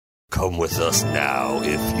Come with us now,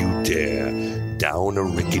 if you dare, down a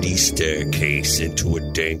rickety staircase into a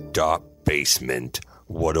dank, dark basement.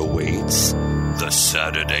 What awaits? The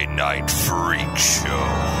Saturday Night Freak Show.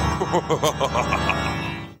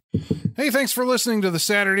 Hey, thanks for listening to the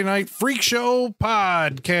Saturday Night Freak Show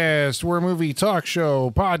podcast. We're a movie talk show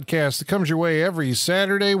podcast that comes your way every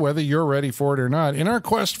Saturday, whether you're ready for it or not, in our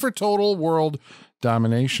quest for total world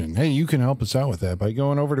domination. Hey, you can help us out with that by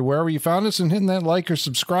going over to wherever you found us and hitting that like or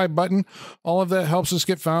subscribe button. All of that helps us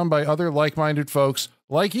get found by other like-minded folks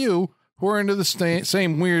like you who are into the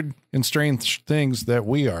same weird and strange things that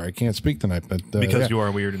we are. I can't speak tonight, but because you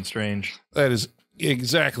are weird and strange. That is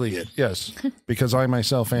exactly it. Yes, because I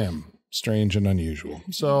myself am strange and unusual.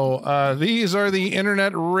 So these are the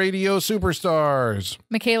internet radio superstars.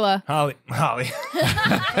 Michaela. Holly.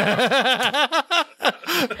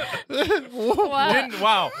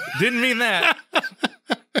 Didn't mean that.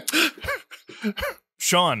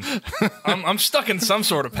 Sean. I'm stuck in some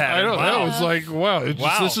sort of pattern. I don't know. It's like, wow.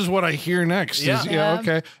 This is what I hear next. Yeah.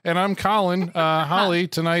 Okay. And I'm Colin. Holly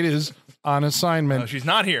tonight is on assignment. No, she's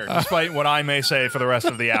not here, despite what I may say for the rest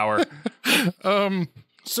of the hour.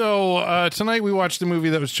 So tonight we watched a movie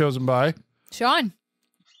that was chosen by Sean,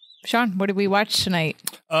 what did we watch tonight?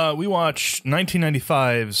 We watched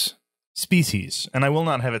 1995's Species, and I will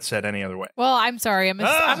not have it said any other way. Well, I'm sorry. I'm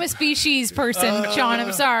a species person, Sean.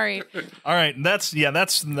 I'm sorry. All right, that's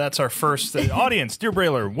our first audience. Dear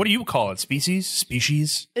Brailer, what do you call it?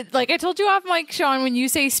 Species? Like I told you off mic, Sean, when you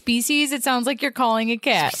say species, it sounds like you're calling a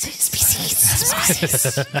cat.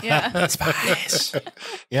 Species. Yeah. Spies.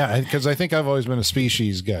 Yeah, because I think I've always been a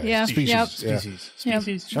species guy. Yeah. Species. Yep. Yeah.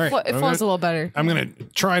 Species. All right, It flows a little better. I'm going to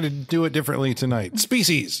try to do it differently tonight.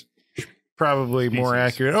 Species. Probably more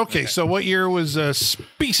accurate. Okay, so what year was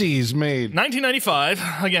Species made?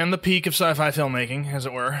 1995. Again, the peak of sci-fi filmmaking, as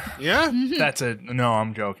it were. Yeah? No,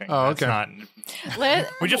 I'm joking. Oh, okay. That's not,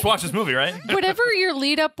 we just watched this movie, right? Whatever your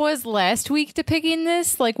lead up was last week to picking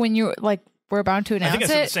this, like when you we're about to announce I think I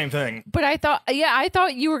said the same thing. But I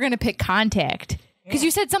thought you were going to pick Contact. Because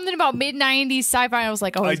you said something about mid-90s sci-fi, and I was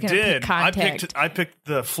like, oh, he's going to pick Contact. I picked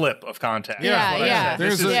the flip of Contact. Yeah.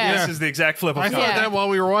 This is the exact flip of Contact. I thought that while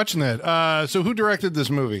we were watching that. So who directed this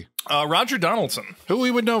movie? Roger Donaldson. Who we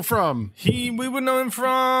would know from? We would know him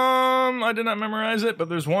from... I did not memorize it, but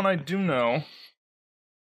there's one I do know.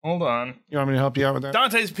 Hold on. You want me to help you out with that?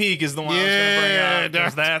 Dante's Peak is the one I was going to bring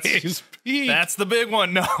up. Dante's Peak. That's the big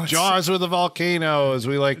one. No, Jaws with a volcano, as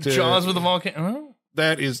we like to... Jaws with a volcano?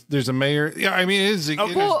 There's a mayor. Yeah, I mean, it is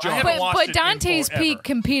but Dante's Peak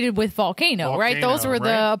competed with Volcano, right? Those were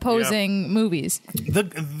the opposing movies.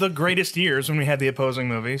 The greatest years when we had the opposing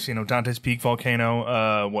movies, Dante's Peak,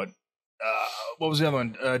 Volcano, what was the other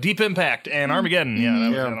one? Deep Impact and Armageddon.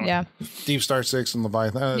 Yeah. Deep Star 6 and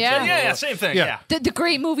Leviathan. Same thing. Yeah. The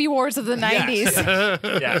great movie wars of the 90s.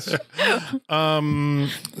 Yes.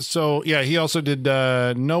 So, yeah, he also did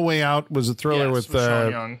No Way Out was a thriller with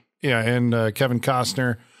Sean Young. Yeah, and Kevin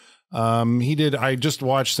Costner. I just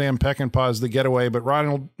watched Sam Peckinpah's The Getaway, but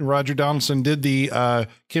Roger Donaldson did the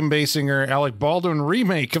Kim Basinger, Alec Baldwin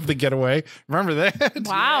remake of The Getaway. Remember that?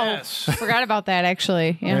 Wow. Yes. Forgot about that,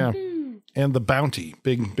 actually. Yeah. And The Bounty,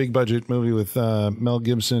 big budget movie with Mel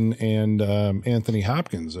Gibson and Anthony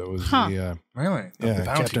Hopkins. It was really? The Bounty.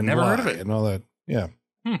 Captain Never heard of Bligh it. And all that. Yeah.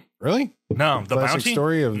 Really? No, The Classic Bounty?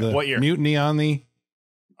 story of the What year? mutiny on the...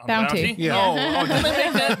 Bounty. Yeah.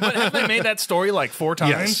 Have they made that story like 4 times?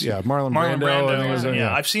 Yes, yeah. Marlon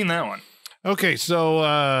Brando. I've seen that one. Okay,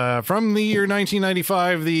 so from the year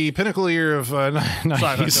 1995, the pinnacle year of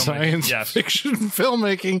 90s science fiction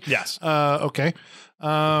filmmaking. Yes. Okay.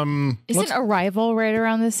 Isn't Arrival right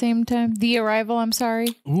around the same time? The Arrival, I'm sorry.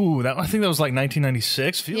 Ooh, I think that was like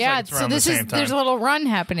 1996. Feels like it's around the same time. There's a little run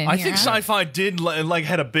happening I here. think sci-fi did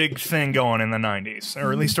had a big thing going in the 90s,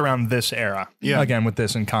 or at least around this era. Yeah. Again, with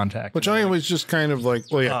this in Contact. Which I was just kind of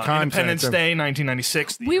like, Independence Day,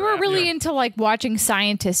 1996. We were really into watching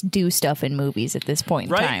scientists do stuff in movies at this point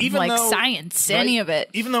in time. Even though, science, any of it.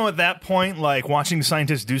 Even though at that point, watching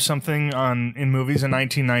scientists do something in movies in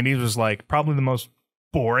 1990s was probably the most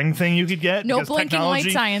boring thing you could get. No blinking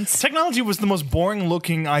light science. Technology was the most boring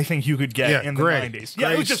looking I think you could get in the 90s. Yeah,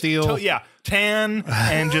 it was just steel. Tan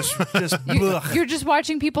and just You're just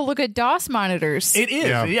watching people look at DOS monitors. It is.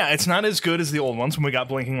 Yeah, it's not as good as the old ones when we got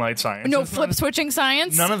blinking light science. No flip switching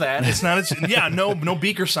science. None of that. It's not as no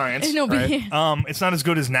beaker science. No right? It's not as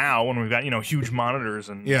good as now when we've got huge monitors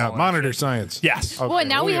and monitor science. Yes. Okay. Well,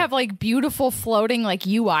 now we have beautiful floating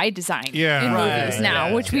UI design in movies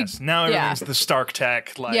now, which now everything's the Stark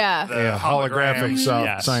Tech holographic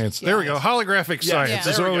science. There we go. Holographic science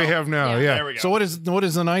is what we have now. Yeah. There we go. So what is the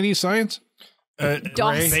 90s science?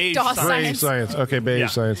 Gray science. Okay,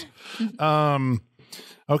 beige science.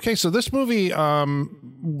 Okay, so this movie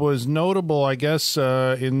was notable, I guess,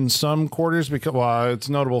 in some quarters because it's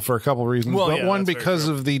notable for a couple of reasons. But one, because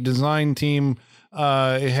of the design team,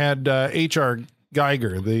 it had H.R.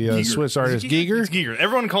 Geiger, the Swiss artist. Giger? It's Giger.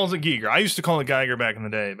 Everyone calls it Giger. I used to call it Geiger back in the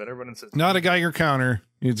day, but everyone says not a Geiger counter.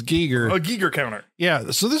 It's Giger. A Giger counter.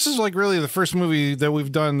 Yeah. So this is like really the first movie that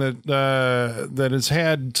we've done that has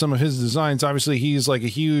had some of his designs. Obviously, he's like a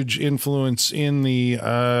huge influence in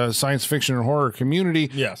the science fiction and horror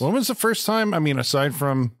community. Yes. When was the first time? I mean, aside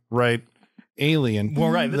from Alien. Well,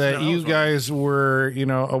 right. That you guys were,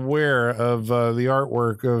 aware of the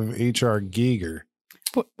artwork of H.R. Giger.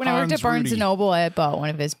 When I worked at Barnes & Noble, I bought one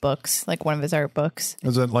of his books, like one of his art books.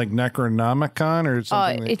 Is it like Necronomicon or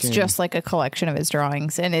something? It's just like a collection of his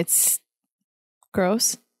drawings, and it's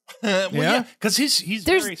gross. Yeah, because he's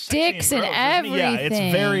there's very dicks and everything. Yeah, it's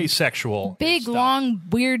very sexual. Big, long,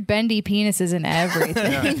 weird, bendy penises and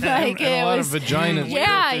everything. Like and a lot of vaginas.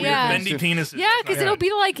 Yeah. Bendy penises. Yeah, because it'll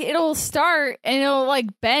be like it'll start and it'll like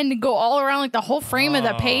bend and go all around like the whole frame of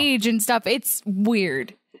the page and stuff. It's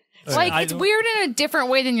weird. Like, it's weird in a different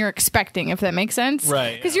way than you're expecting, if that makes sense.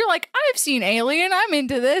 Right. Because you're like, I've seen Alien, I'm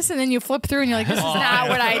into this. And then you flip through and you're like, this is not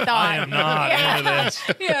what I thought. I am not into this.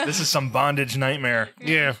 Yeah. This is some bondage nightmare.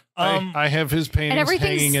 Yeah. I have his paintings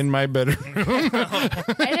hanging in my bedroom.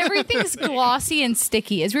 And everything's glossy and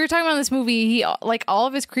sticky. As we were talking about this movie, he like all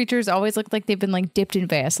of his creatures always look like they've been like dipped in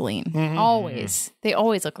Vaseline. Mm-hmm. Always. They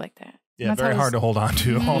always look like that. Yeah, very hard to hold on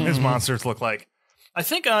to. All his monsters look like. I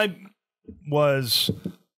think I was...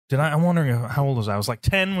 I'm wondering how old was I? I was like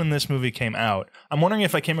 10 when this movie came out. I'm wondering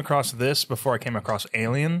if I came across this before I came across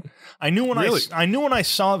Alien. I knew when I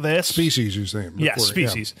saw this. Species, you're saying? Yeah,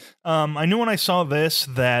 Species. Yeah. I knew when I saw this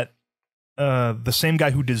that the same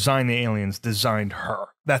guy who designed the aliens designed her.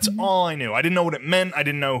 That's all I knew. I didn't know what it meant. I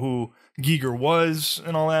didn't know who Giger was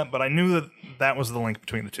and all that, but I knew that was the link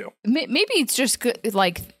between the two. Maybe it's just good,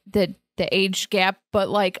 like the age gap, but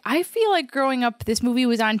like I feel like growing up, this movie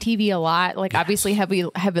was on TV a lot, like obviously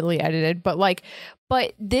heavily edited, but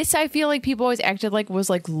this I feel like people always acted like was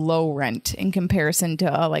like low rent in comparison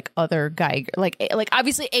to like other Geiger, like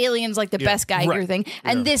obviously Alien's like the best Geiger thing,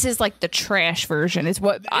 and this is like the trash version. Is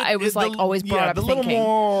what I was like always brought up thinking. A little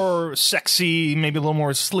more sexy, maybe a little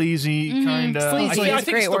more sleazy kind of. I think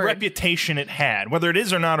it's the reputation it had, whether it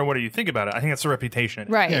is or not, or what do you think about it? I think it's the reputation,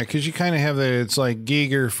 right? Yeah, because you kind of have that. It's like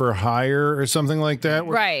Giger for hire or something like that,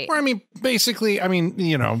 right? Where I mean, basically,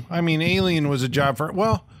 Alien was a job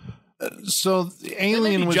for so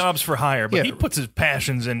Alien was jobs for hire, but he puts his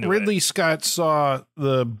passions into Ridley Scott saw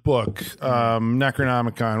the book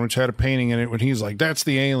Necronomicon, which had a painting in it, when he's like, that's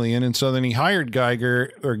the alien. And so then he hired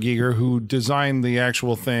Giger, who designed the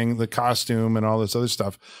actual thing, the costume and all this other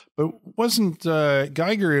stuff. But wasn't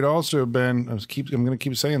Geiger had also been, I'm going to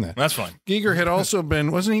keep saying that. That's fine. Giger had also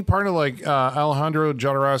been, wasn't he part of like Alejandro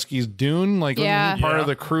Jodorowsky's Dune? Like, wasn't he part of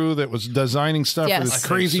the crew that was designing stuff for this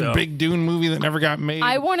crazy big Dune movie that never got made?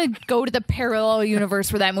 I want to go to the parallel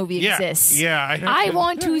universe where that movie exists. Yeah. I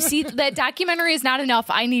want to see that documentary is not enough.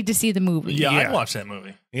 I need to see the movie. Yeah, I'd watch that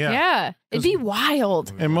movie. Yeah. It'd be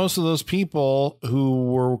wild. And most of those people who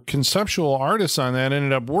were conceptual artists on that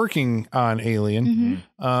ended up working on Alien.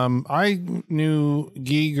 I knew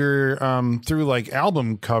Giger through like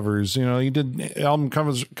album covers. You know, he did album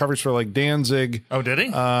covers for like Danzig. Oh, did he?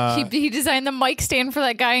 He designed the mic stand for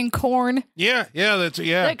that guy in Korn. Yeah,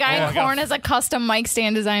 That guy in Korn has a custom mic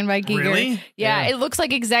stand designed by Giger. Really? Yeah, it looks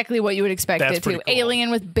like exactly what you would expect it to. Cool. Alien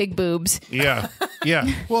with big boobs. Yeah.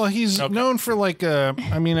 Well, he's known for like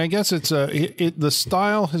I guess it's the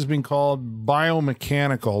style has been called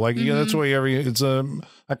biomechanical. Like that's why it's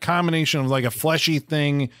a combination of like a fleshy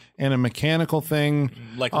thing and a mechanical thing,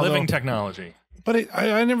 like living technology. But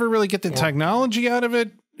I never really get the technology out of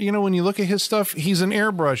it. You know, when you look at his stuff, he's an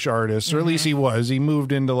airbrush artist, or at least he was. He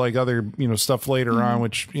moved into like other stuff later on,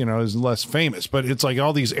 which is less famous. But it's like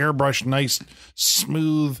all these airbrushed, nice,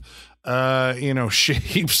 smooth,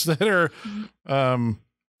 shapes that are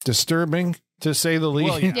disturbing, to say the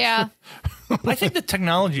least. Well, yeah. I think the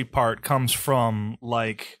technology part comes from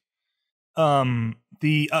like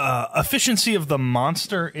the efficiency of the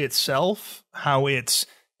monster itself, how it's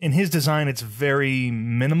in his design, it's very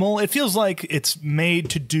minimal. It feels like it's made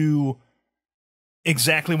to do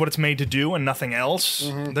exactly what it's made to do and nothing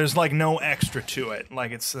else. There's like no extra to it.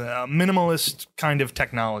 Like it's a minimalist kind of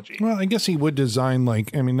technology. Well, I guess he would design now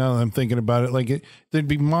that I'm thinking about it, like there'd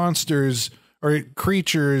be monsters or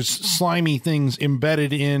creatures, slimy things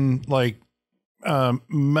embedded in like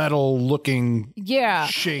metal looking Yeah.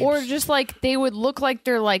 shapes. Or just like they would look like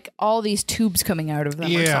they're like all these tubes coming out of them or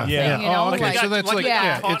Yeah, something. yeah. You know? Oh, okay. Like, So that's like,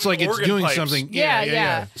 yeah. it's like it's Organ doing pipes. something.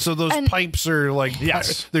 Yeah. So those And- pipes are like,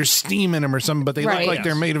 Yes. there's steam in them or something, but they Right. look like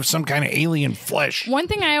they're made of some kind of alien flesh. one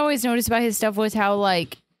thing I always noticed about his stuff was how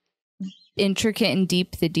like intricate and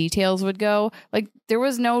deep the details would go. Like there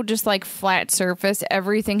was no just like flat surface.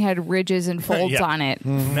 Everything had ridges and folds Yeah. on it.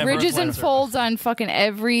 Never a Ridges flat and surface. folds on fucking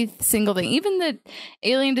every single thing. Even the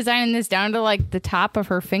alien design in this down to like the top of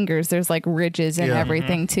her fingers. There's like ridges and Yeah.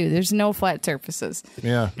 everything too. There's no flat surfaces.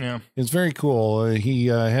 Yeah. It's very cool. He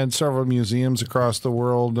had several museums across the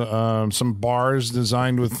world, some bars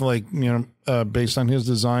designed with like, based on his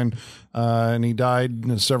design. And he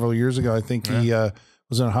died several years ago. I think he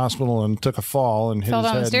was in a hospital and took a fall and hit Fell his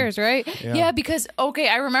down head. the stairs, right? Yeah, because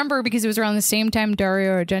I remember because it was around the same time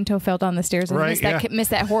Dario Argento fell down the stairs and Right, missed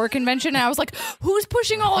that horror convention. And I was like, who's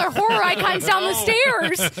pushing all our horror icons down the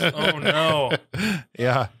stairs? Oh no.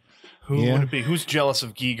 Yeah. Who would it be? Who's jealous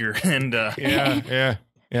of Giger? And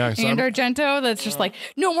Yeah. So And Argento, that's just like,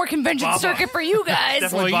 no more convention circuit for you guys.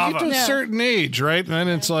 Definitely well, you get to a Yeah. certain age, right? And then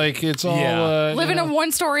it's like, it's all... Yeah. Live in a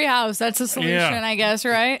one-story house. That's a solution, Yeah. I guess,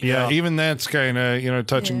 right? Yeah, even that's kind of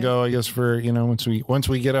touch and go, I guess, for once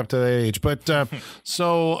we get up to that age. But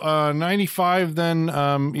so 95, then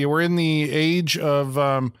we're in the age of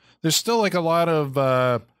there's still like a lot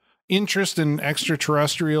of interest in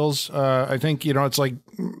extraterrestrials. I think it's like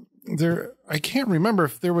there. I can't remember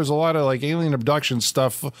if there was a lot of like alien abduction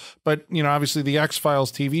stuff, but obviously the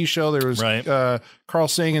X-Files TV show, there was Right. Carl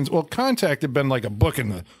Sagan's. Well, Contact had been like a book in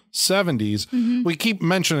the 70s. Mm-hmm. We keep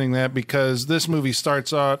mentioning that because this movie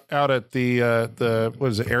starts out at the what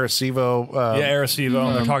is it, Arecibo?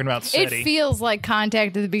 Arecibo. They're talking about SETI. It feels like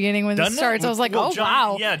Contact at the beginning when Doesn't it starts. it? I was like, Well, oh,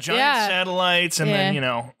 wow. Yeah, giant satellites and then,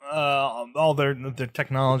 all their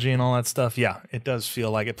technology and all that stuff. Yeah, it does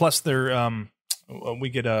feel like it. Plus, we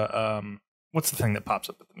get a what's the thing that pops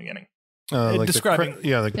up at the beginning? Like describing-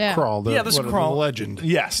 the crawl, the crawl. legend.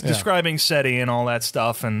 Yes, Yeah. describing SETI and all that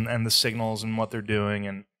stuff and the signals and what they're doing.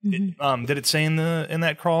 And did it say in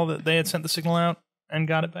that crawl that they had sent the signal out and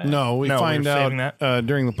got it back? No, we were find saving out that.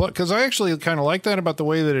 during the plot, because I actually kind of like that about the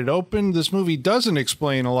way that it opened. This movie doesn't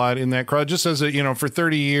explain a lot in that crowd. Just says that for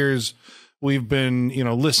 30 years we've been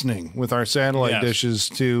listening with our satellite Yes. dishes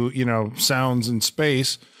to sounds in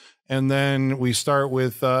space, and then we start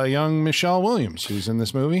with young Michelle Williams, who's in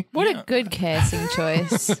this movie. What a good casting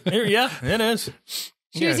choice. Yeah, it is.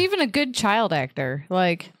 She was even a good child actor.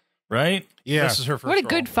 Like, Right? Yeah. This is her first what a role.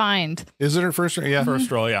 good find. Is it her first? Yeah, First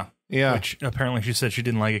role, yeah. Yeah. Which apparently she said she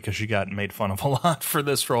didn't like it because she got made fun of a lot for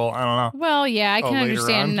this role. I don't know. Well, yeah, I can later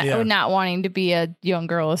understand on? Yeah. not wanting to be a young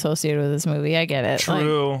girl associated with this movie. I get it. Like,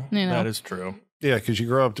 True. know. That is true. Yeah, because you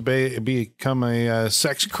grow up to become a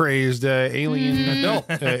sex-crazy alien adult.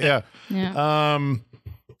 Yeah. yeah.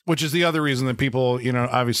 Which is the other reason that people,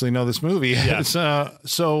 obviously know this movie. Yeah.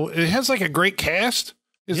 So it has like a great cast.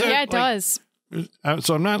 Is that, Yeah, it like, does.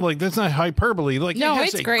 So I'm not like, that's not hyperbole. Like, No, it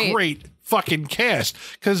has it's a great. fucking cast,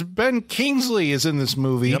 because Ben Kingsley is in this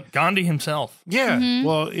movie. Yep. Gandhi himself. Yeah. Mm-hmm.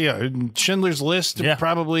 Well, yeah. Schindler's List. Yeah.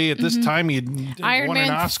 Probably at this time he'd Iron won an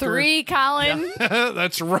Man Oscar. 3, Colin.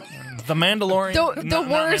 That's right. The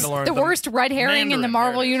Mandalorian. The worst red herring in the Mandarin,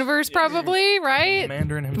 Marvel there it is. universe, probably, right?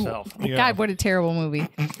 Mandarin himself. Yeah. God, what a terrible movie.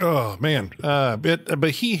 Oh man, but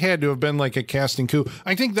he had to have been like a casting coup.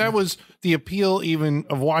 I think that was the appeal even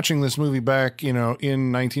of watching this movie back, in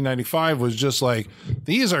 1995, was just like,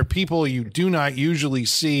 these are people you do not usually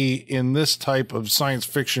see in this type of science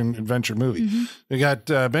fiction adventure movie. We got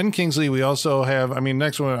Ben Kingsley. We also have,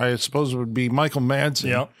 next one I suppose would be Michael Madsen.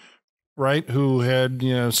 Yep. Right, who had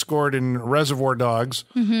scored in Reservoir Dogs,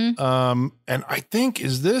 and I think,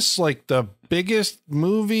 is this like the biggest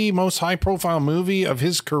movie, most high profile movie of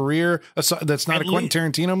his career that's not a Quentin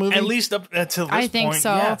Tarantino movie? At least up until this I think point.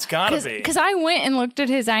 so. Yeah, it's gotta be. Because I went and looked at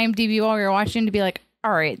his IMDb while we were watching to be like,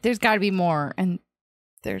 all right, there's got to be more. And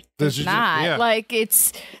there's is- not. yeah. Like,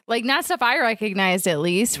 it's like not stuff I recognized, at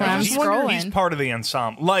least, when I'm I just wonder if scrolling. he's part of the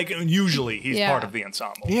ensemble. Like, usually he's Yeah. part of the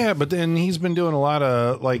ensemble. Yeah, but then he's been doing a lot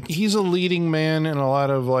of he's a leading man in a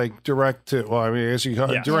lot of direct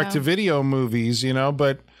to video movies,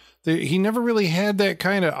 but he never really had that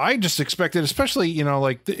kind of. I just expected, especially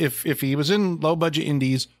if he was in low budget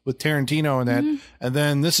indies with Tarantino and that, and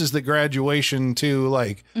then this is the graduation to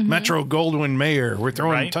Metro Goldwyn Mayer. We're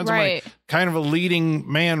throwing Right. tons of money, kind of a leading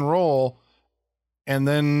man role. And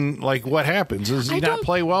then, like, what happens? Does he not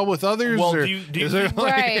play well with others? Well, or do you is there, think-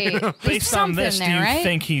 like, Right. based on this, do you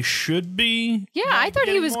think he should be? Yeah, I thought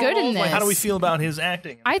he was good in Like, how do we this. feel about his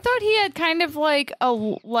acting? I thought he had kind of like a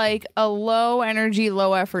low energy,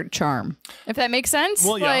 low effort charm. If that makes sense.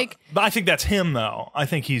 Well, yeah, but I think that's him, though. I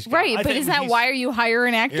think he's right. I But think isn't that he's- why you hire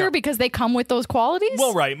an actor? Yeah. Because they come with those qualities?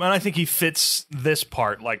 Well, right, and I think he fits this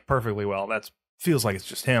part like perfectly well. That feels like it's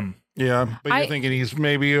just him. Yeah, but you're thinking he's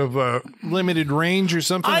maybe of a limited range or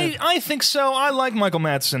something? I think so. I like Michael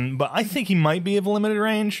Madsen, but I think he might be of a limited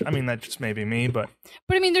range. I mean, that just may be me, but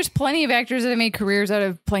I mean, there's plenty of actors that have made careers out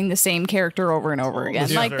of playing the same character over and over again.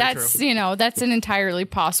 Yeah, like very that's true. that's an entirely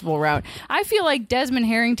possible route. I feel like Desmond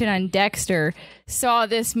Harrington on Dexter saw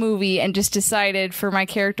this movie and just decided for my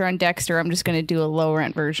character on Dexter, I'm just going to do a low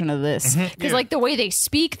rent version of this because like the way they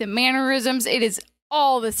speak, the mannerisms, it is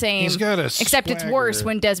all the same. He's got a except it's worse swagger.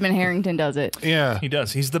 when Desmond Harrington does it. Yeah. he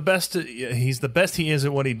does. He's the best. He's the best he is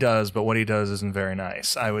at what he does, but what he does isn't very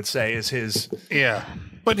nice. I would say is his. Yeah.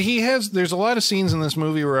 But there's a lot of scenes in this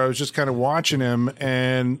movie where I was just kind of watching him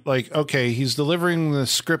and like, okay, he's delivering the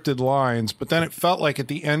scripted lines, but then it felt like at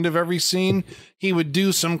the end of every scene, he would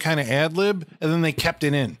do some kind of ad lib and then they kept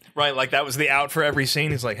it in. Right, like that was the out for every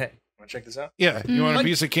scene. He's like, hey, want to check this out? Yeah. You want a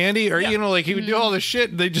piece of candy? Or, Yeah. you know, like he would do all this shit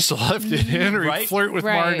and they just left it in or he'd Right. flirt with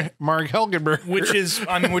Right. Mark Helgenberg. Which is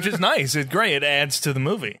nice. It's great. It adds to the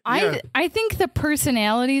movie. I think the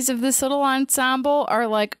personalities of this little ensemble are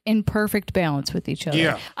like in perfect balance with each other.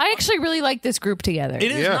 Yeah. I actually really like this group together.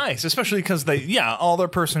 It is nice, especially because all their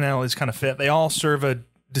personalities kind of fit. They all serve a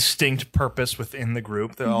distinct purpose within the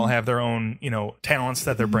group. They all have their own, talents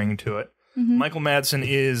that they're bringing to it. Michael Madsen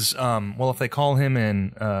is, if they call him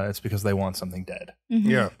in, it's because they want something dead.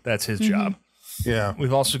 Yeah. That's his job. Yeah.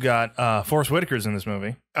 We've also got Forrest Whitaker's in this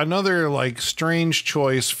movie. Another like strange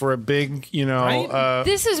choice for a big, Right?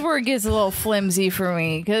 This is where it gets a little flimsy for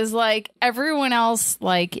me because like everyone else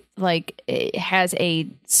it has a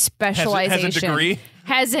specialization, has a degree,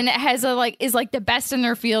 is like the best in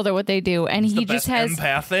their field at what they do, and he just has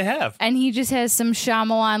empath they have, and he just has some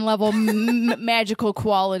Shyamalan level magical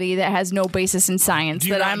quality that has no basis in science.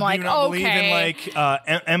 I'm like, believe in like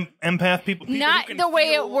empath people not who can the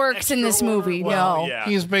way feel it works in this movie. well, no, yeah.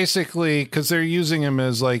 he's basically because they're using him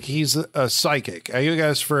as like he's a psychic. You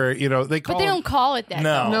guys for they call but they him, don't call it that.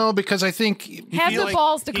 No. though. no because I think Have the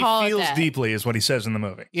balls to call he it feels that. deeply is what he says in the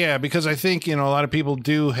movie. yeah because I think a lot of people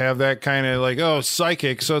do have that kind of like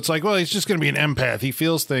psychic, so it's like well he's just going to be an empath. He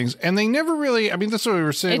feels things, and they never really. I mean that's what we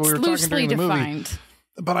were saying. It's We were talking loosely during the movie. defined.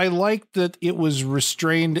 But I liked that it was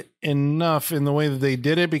restrained enough in the way that they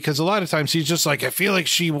did it because a lot of times he's just like I feel like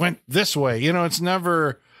she went this way. It's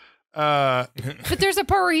never. But there's a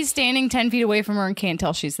part where he's standing 10 feet away from her and can't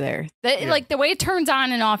tell she's there. Like the way it turns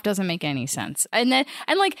on and off doesn't make any sense. And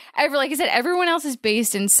like I said, everyone else is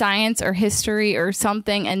based in science or history or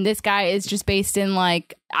something, and this guy is just based in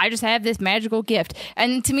like I just have this magical gift.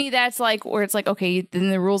 And to me, that's like where it's like okay, then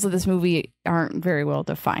the rules of this movie aren't very well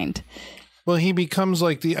defined. Well, he becomes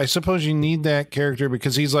like I suppose you need that character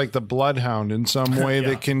because he's like the bloodhound in some way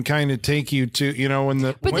that can kind of take you to when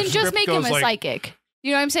the. But when then the just script make him goes a like, psychic.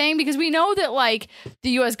 You know what I'm saying? Because we know that like the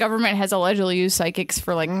U.S. government has allegedly used psychics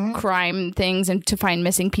for like crime things and to find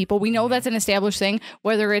missing people. We know that's an established thing,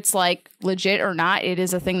 whether it's like legit or not. It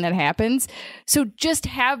is a thing that happens. So just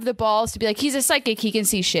have the balls to be like, he's a psychic. He can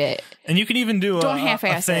see shit. And you can even do Don't a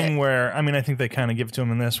half-ass thing it. where, I think they kind of give it to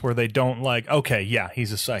him in this, where they don't like, okay, yeah,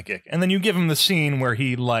 he's a psychic. And then you give him the scene where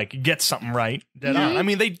he like gets something right. Dead on. I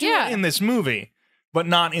mean, they do it in this movie, but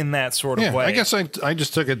not in that sort of way. I guess I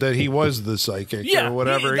just took it that he was the psychic or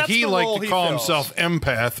whatever. that's He the liked role to he call fills. himself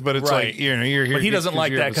empath, but it's like, you're here. But he doesn't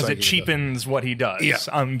like you're that the because it psychic. cheapens what he does. Yeah.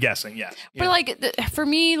 I'm guessing, yeah. But like for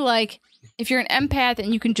me, like if you're an empath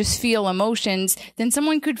and you can just feel emotions, then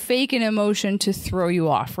someone could fake an emotion to throw you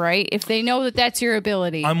off, right? If they know that that's your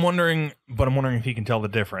ability. I'm wondering if he can tell the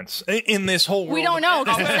difference in this whole world. We don't know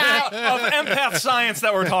because it's not. of empath science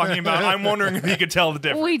that we're talking about. I'm wondering if he could tell the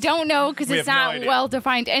difference. We don't know because We it's have no not idea. well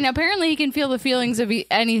defined. And apparently, he can feel the feelings of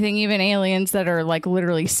anything, even aliens that are like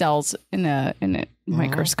literally cells in a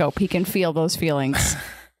microscope. He can feel those feelings.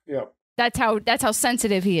 Yeah. That's how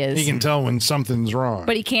sensitive he is. He can tell when something's wrong.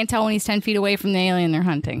 But he can't tell when he's 10 feet away from the alien they're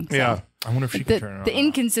hunting. So. yeah. I wonder if she can turn it on. The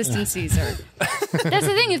inconsistencies are. That's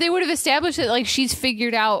the thing. If they would have established that, like she's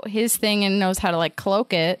figured out his thing and knows how to like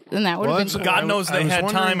cloak it, then that would Well, have that's- been. God knows I they was had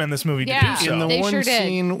wondering- time in this movie Yeah. to do so. In the They one sure did.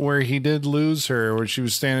 scene where he did lose her, where she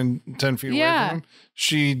was standing 10 feet away from him,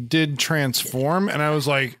 she did transform. And I was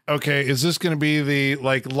like, okay, is this going to be the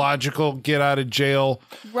like logical get out of jail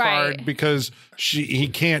Right. card? Because he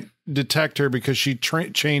can't detect her because she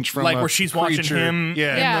changed from like a where she's creature. watching him.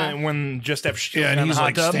 Yeah. When just after she and he's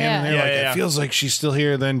like standing there, like it yeah. feels like she's still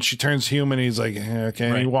here. Then she turns human. He's like, okay,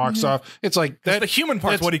 and he walks off. It's like that. The human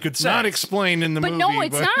part's that's what he could say. not explained in the But movie. no,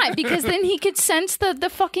 it's not, because then he could sense the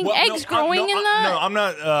fucking eggs growing in the. No,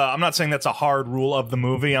 I'm not saying that's a hard rule of the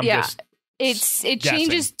movie. I'm just. It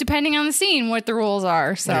changes depending on the scene what the rules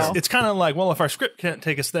are. So It's kind of like, well, if our script can't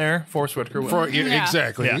take us there, Forrest Whitaker will. Yeah.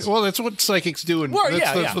 Exactly. Yes. Well, that's what psychics do, and Well,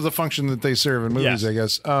 that's the function that they serve in movies,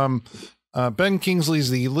 Yes. I guess. Ben Kingsley's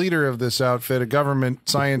the leader of this outfit, a government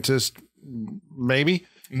scientist, maybe.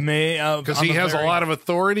 Because he has a lot of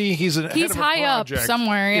authority. He's head he's of a high up project.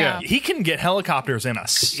 somewhere. Yeah. He can get helicopters in a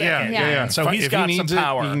second. Yeah. So he's If got he some needs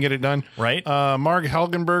power. He can get it done. Right. Marg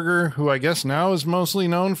Helgenberger, who I guess now is mostly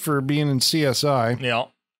known for being in CSI. Yeah.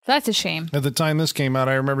 That's a shame. At the time this came out,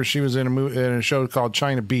 I remember she was in a show called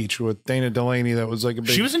China Beach with Dana Delaney. That was like a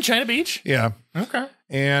big. She was in China Beach? Yeah. Okay.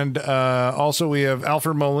 And also we have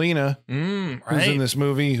Alfred Molina, who's in this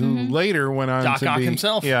movie, who later went on Doc to Ock be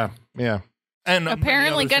himself. Yeah. And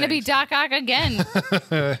Apparently going to be Doc Ock again.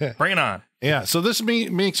 Bring it on. Yeah, so this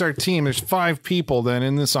makes our team. There's 5 people then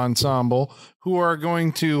in this ensemble who are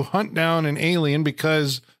going to hunt down an alien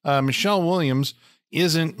because Michelle Williams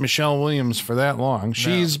isn't Michelle Williams for that long.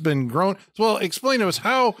 She's been grown. Well, explain to us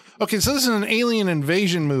how. Okay, so this is an alien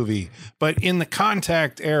invasion movie, but in the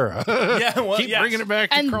Contact era. Yeah, well, Keep bringing it back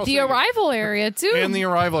to And Carl the Sagan. Arrival area, too. And the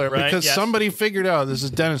Arrival era, Right, because yes. somebody figured out, this is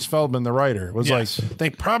Dennis Feldman, the writer, was Yes. like, they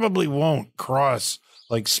probably won't cross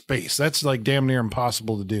like space. That's like damn near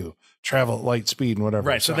impossible to do. Travel at light speed and whatever.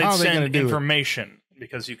 Right. So how they are they going to send do it? information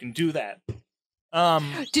because you can do that.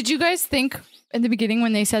 Did you guys think in the beginning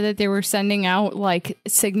when they said that they were sending out like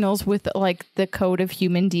signals with like the code of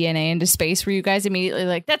human DNA into space, were you guys immediately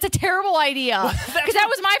like, that's a terrible idea? Because that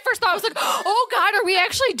was my first thought. I was like, oh God, are we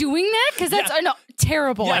actually doing that? Because that's a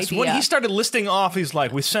terrible idea. When he started listing off, he's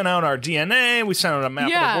like, we sent out our DNA, we sent out a map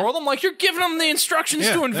of the world. I'm like, you're giving them the instructions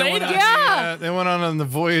to invade us. They went on the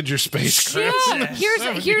Voyager spacecraft.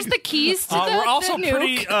 Yeah, here's the keys to the We're also the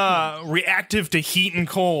nuke. pretty reactive to heat and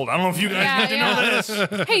cold. I don't know if you guys need to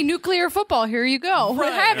know this. Hey, nuclear football, here you go.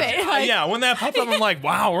 Right. Have it. Like, Yeah, when that popped up, I'm like,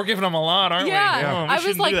 wow, we're giving them a lot, aren't we? yeah. We I was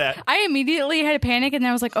shouldn't like, do that. I immediately had a panic, and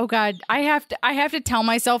I was like, oh God, I have to tell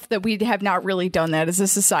myself that we have not really done that as a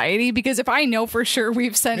society, because if I know for sure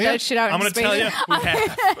we've sent that shit out I'm in going to space, tell you, we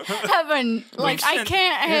have. I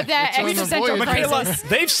can't have that on the existential Voyager. crisis.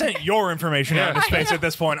 They've sent your information out into space at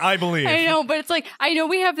this point, I believe. I know, but it's like, I know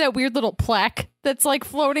we have that weird little plaque that's like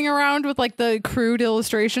floating around with like the crude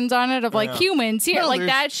illustrations on it of like humans here, No, like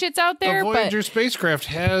there's- that shit's out there. The Voyager spacecraft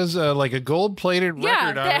has like a gold-plated record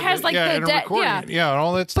on that it. has, like, and the a recording. And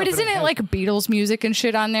all that stuff. but isn't it has- like Beatles music and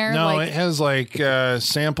shit on there? No, like, it has like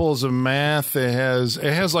samples of math. It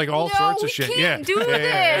has like all sorts of shit. We can't do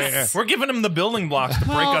Yeah, this. We're giving them the building blocks to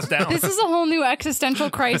break Well, us down. This is a whole new existential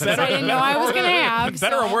crisis I didn't know I was going to have.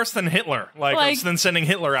 Better so. or worse than Hitler, Like- than sending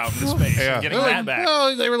Hitler out into space and getting They're that like, back.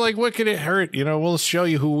 well, they were like, what could it hurt? We'll show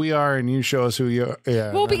you who we are and you show us who you are.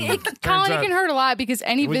 Yeah. Well, Turns Colin, it out- can hurt a lot because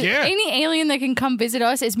any alien that can come visit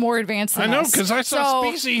us is more advanced than I know, us. because I saw So,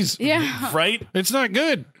 Species. Yeah. Right? It's not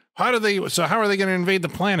good. How are they going to invade the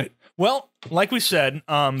planet? Well, like we said,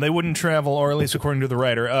 they wouldn't travel, or at least according to the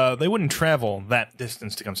writer, they wouldn't travel that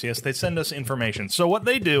distance to come see us. They'd send us information. So what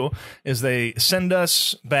they do is they send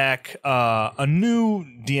us back a new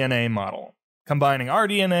DNA model, combining our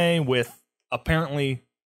DNA with apparently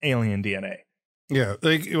alien DNA. Yeah,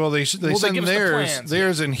 they they send give us the plans,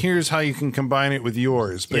 theirs, and here's how you can combine it with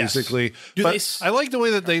yours, Yes. basically. Do But they I like the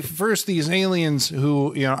way that these aliens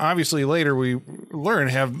who, obviously later we learn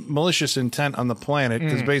have malicious intent on the planet,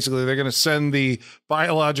 because basically they're going to send the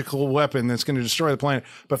biological weapon that's going to destroy the planet.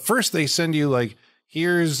 But first they send you like,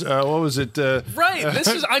 here's what was it? Right.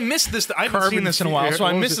 I missed this. I haven't seen this in a while, so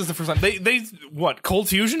I missed this the first time. They what? Cold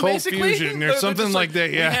fusion, Cold basically. fusion, or They're something just like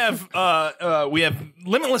that, yeah. We have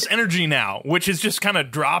limitless energy now, which is just kind of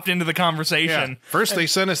dropped into the conversation. First they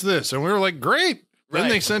sent us this, and we were like, great. Then Right.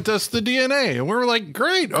 they sent us the DNA, and we were like,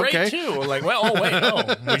 great, Great okay. too. Like, well, oh wait,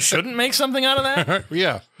 no, we shouldn't make something out of that.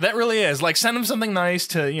 Yeah. That really is like send them something nice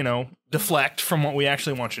to deflect from what we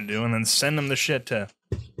actually want you to do, and then send them the shit to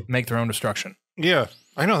make their own destruction. Yeah.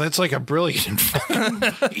 I know, that's like a brilliant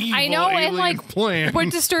evil I know, and alien like plan. what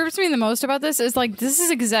disturbs me the most about this is like this is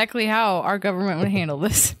exactly how our government would handle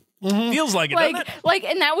this. Feels like it, doesn't it?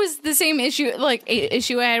 And that was the same issue. Like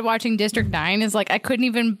issue I had watching District 9 is like I couldn't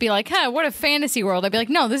even be like, what a fantasy world. I'd be like,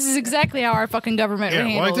 no, this is exactly how our fucking government would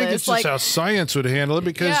handle I think this. it's just how science would handle it,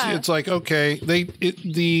 because Yeah. it's like, okay,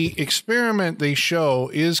 the experiment they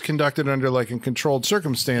show is conducted under like a controlled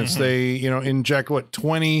circumstance. They inject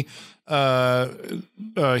 20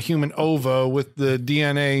 human ova with the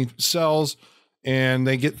DNA cells, and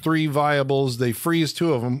they get 3 viables. They freeze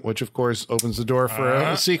 2 of them, which of course opens the door for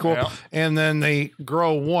a sequel. Yeah. And then they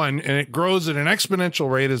grow 1, and it grows at an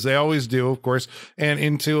exponential rate, as they always do, of course, and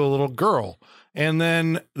into a little girl. And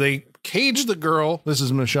then they cage the girl. This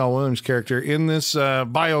is Michelle Williams' character in this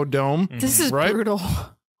biodome. This is right? brutal.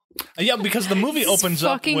 Yeah, because the movie opens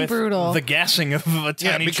up with brutal. the gassing of a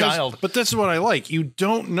tiny child. But this is what I like. You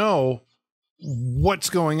don't know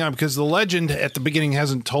what's going on because the legend at the beginning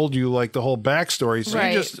hasn't told you like the whole backstory. So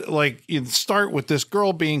Right. you just like you start with this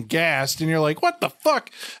girl being gassed and you're like, what the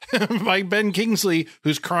fuck? By Ben Kingsley,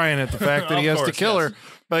 who's crying at the fact that he has to kill her.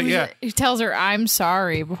 But yeah. He tells her, I'm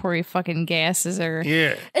sorry, before he fucking gasses her.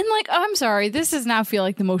 Yeah. And like, I'm sorry, this does not feel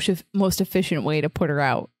like the most efficient way to put her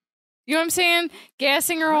out. You know what I'm saying?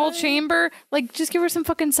 Gassing her whole chamber. Like, just give her some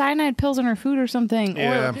fucking cyanide pills in her food or something.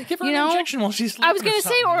 Yeah. Or, Give her you an know, injection while she's I was sleeping going to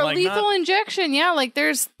say, something. or a Like, lethal not- injection. Yeah, like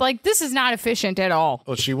there's, like, this is not efficient at all.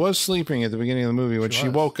 Well, she was sleeping at the beginning of the movie when she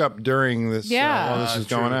woke up during this. Yeah. While this is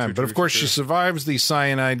True, going on. true, But of true, course, true. she survives the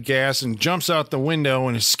cyanide gas and jumps out the window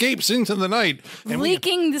and escapes into the night. And we-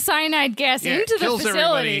 Leaking the cyanide gas Yeah, into the kills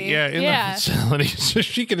facility. everybody. Yeah, in the facility, so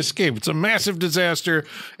she can escape. It's a massive disaster,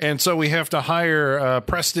 and so we have to hire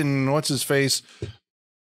Preston. What's his face?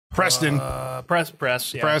 Preston.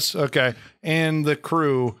 Press. Yeah. Press. Okay, and the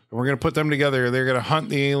crew. And we're going to put them together. They're going to hunt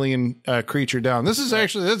the alien creature down. This is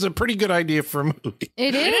actually that's a pretty good idea for a movie.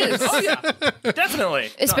 It is. Oh yeah,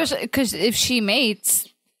 definitely. Especially because if she mates,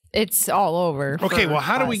 it's all over. Okay, for well,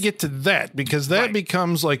 how do we us. get to that? Because that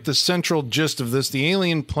becomes like the central gist of this. The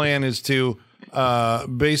alien plan is to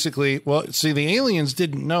basically, well, see, the aliens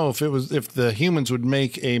didn't know if the humans would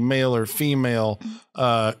make a male or female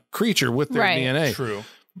creature with their Right. DNA. True.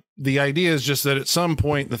 The idea is just that at some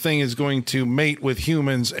point the thing is going to mate with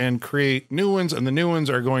humans and create new ones, and the new ones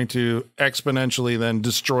are going to exponentially then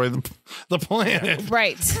destroy the planet.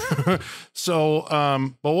 Right. So,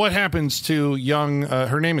 but what happens to young?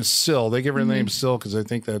 Her name is Syl. They give her the name Syl because I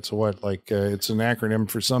think that's it's an acronym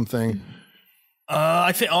for something.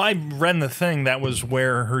 I think I read in the thing that was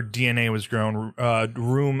where her DNA was grown.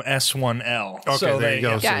 Room S1L. Okay, So there you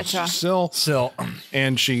go. Gotcha. So Syl, Still,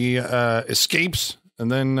 and she escapes,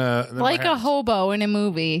 and then Like a hobo in a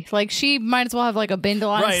movie. Like she might as well have like a bindle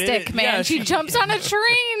on Right, a stick, man. yeah, she jumps on a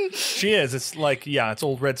train. she is. It's like it's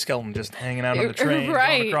old Red Skeleton just hanging out on the train,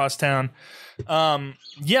 Right. going across town. And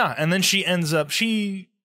then she ends up. She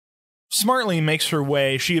smartly makes her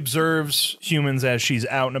way. She observes humans as she's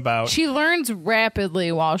out and about. She learns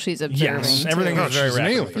rapidly while she's observing. Yes, too. everything No, is very she's an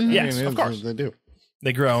rapid. alien. Yes, I mean, of course. they do,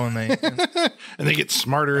 They grow and they and they get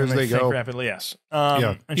smarter as they think go. rapidly. Yes.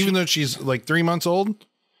 Yeah, And even though she's like 3 months old,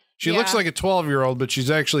 she Yeah. looks like a 12-year-old, but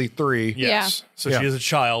she's actually 3. Yes. So Yeah. she is a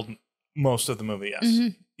child most of the movie, yes.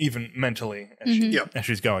 Even mentally as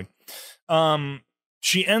she's going.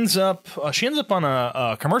 She ends up on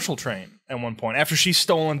a commercial train at one point after she's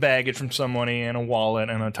stolen baggage from somebody and a wallet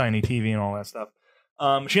and a tiny TV and all that stuff.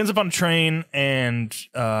 She ends up on a train and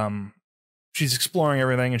she's exploring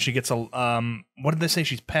everything and she gets what did they say?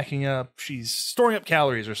 She's packing up, she's storing up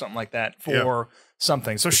calories or something like that for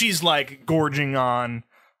something. So she's like gorging on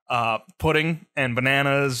pudding and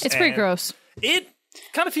bananas. It's pretty gross. It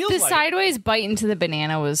kind of feels The like sideways bite into the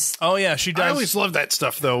banana was. Oh yeah, she does. I always love that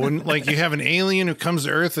stuff though. When like you have an alien who comes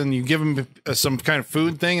to Earth and you give them some kind of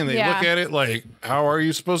food thing, and they Yeah. look at it like, "How are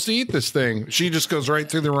you supposed to eat this thing?" She just goes right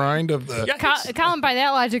through the rind of the. Colin, by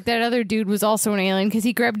that logic, that other dude was also an alien because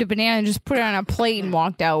he grabbed a banana and just put it on a plate and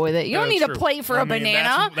walked out with it. You don't That's need true. a plate for I a mean,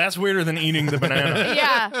 banana. That's weirder than eating the banana.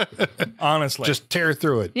 Yeah. Honestly, Just tear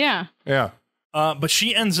through it. Yeah. Yeah. but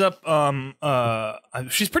she ends up.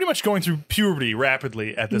 She's pretty much going through puberty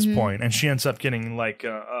rapidly at this point, and she ends up getting like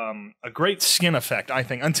a great skin effect. I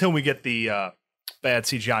think until we get the bad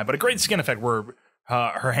CGI, but a great skin effect where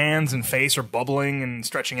her hands and face are bubbling and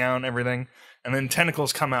stretching out and everything, and then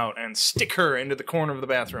tentacles come out and stick her into the corner of the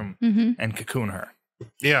bathroom and cocoon her.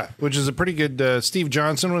 Yeah, which is a pretty good. Steve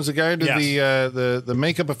Johnson was the guy who did the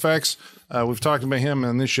makeup effects. We've talked about him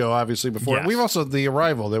on this show, obviously, before. Yes. We've also The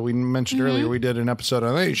Arrival that we mentioned earlier. We did an episode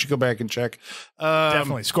on that. You should go back and check.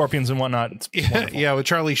 Definitely scorpions and whatnot. It's wonderful. Yeah, with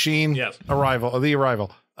Charlie Sheen. Yes. The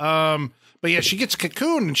Arrival. But yeah, she gets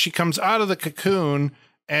cocooned, and she comes out of the cocoon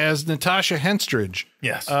as Natasha Henstridge.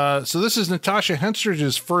 Yes. So this is Natasha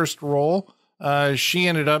Henstridge's first role. She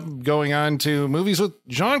ended up going on to movies with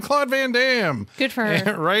Jean-Claude Van Damme. Good for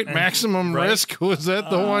her. Right? Maximum Risk. Was that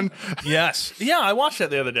the one? Yes. Yeah, I watched that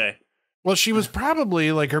the other day. Well, she was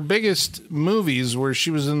probably like her biggest movies where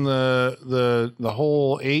she was in the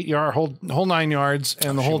whole 9 yards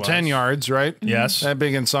and the whole 10 yards, right? Yes. That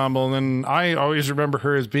big ensemble. And then I always remember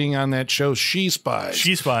her as being on that show, She Spies.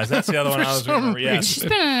 She Spies. That's the other one I was remember. Yes. She's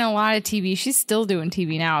been in a lot of TV. She's still doing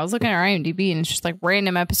TV now. I was looking at her IMDb and it's just like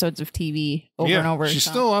random episodes of TV over and over. She's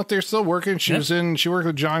still out there, still working. She worked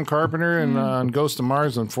with John Carpenter and on Ghost of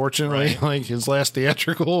Mars, unfortunately, like his last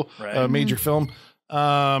theatrical major film.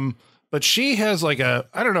 But she has like I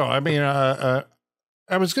don't know. I mean, I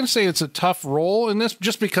was going to say it's a tough role in this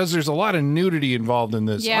just because there's a lot of nudity involved in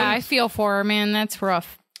this. Yeah, I feel for her, man. That's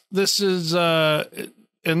rough. This is,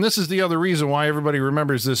 and this is the other reason why everybody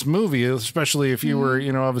remembers this movie, especially if you were,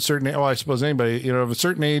 of a certain, I suppose anybody, of a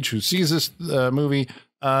certain age who sees this movie.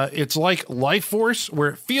 It's like Life Force, where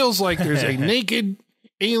it feels like there's a naked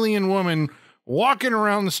alien woman walking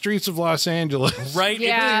around the streets of Los Angeles. Right?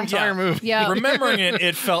 Yeah. The entire movie. Yeah. Remembering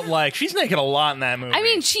it felt like she's naked a lot in that movie. I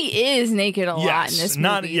mean, she is naked a lot in this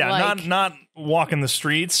movie. Not walking the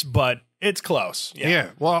streets, but it's close.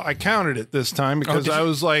 Yeah. Well, I counted it this time because I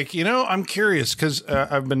was like, I'm curious because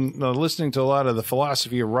I've been listening to a lot of the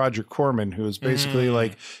philosophy of Roger Corman, who is basically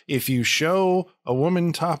like, if you show a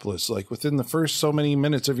woman topless, like within the first so many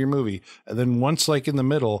minutes of your movie, and then once like in the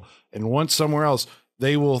middle and once somewhere else,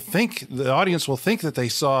 the audience will think that they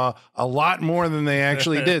saw a lot more than they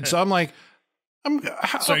actually did. So I'm like,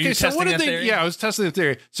 So what did they? Theory? Yeah, I was testing the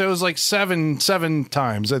theory. So it was like seven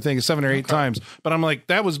times, I think 7 or 8 times. But I'm like,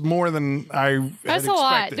 that was more than I. That's had a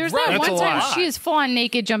lot. expected. There's that one time she is full on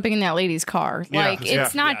naked jumping in that lady's car. Like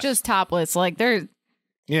it's not just topless. Like there's.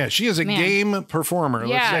 Yeah, she is a game performer.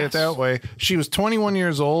 Let's say it that way. She was 21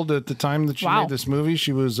 years old at the time that she made this movie.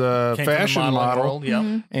 She was a fashion model.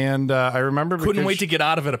 And I remember couldn't wait to get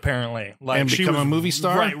out of it. Apparently, like and she become was a movie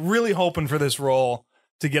star. Right, really hoping for this role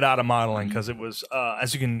to get out of modeling because it was,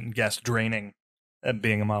 as you can guess, draining.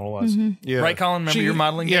 Being a model was right, Colin. Remember your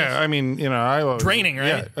modeling? Yeah, days? I mean, I was draining,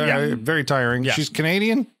 right? Yeah, very tiring. Yeah. She's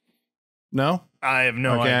Canadian. No, I have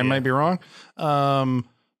no idea. I might be wrong.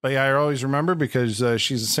 But yeah, I always remember because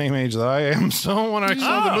she's the same age that I am. So when I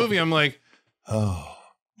saw the movie, I'm like, oh,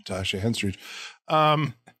 Natasha Henstridge.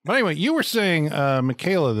 But anyway, you were saying,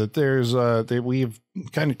 Michaela, that there's that we've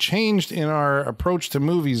kind of changed in our approach to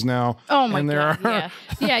movies now. Oh my God!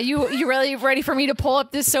 Yeah. You really ready for me to pull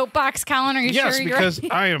up this soapbox, Colin? Are you sure? Yes, because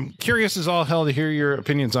I am curious as all hell to hear your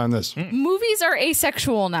opinions on this. Movies are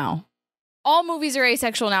asexual now. All movies are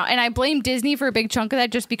asexual now, and I blame Disney for a big chunk of that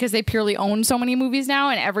just because they purely own so many movies now,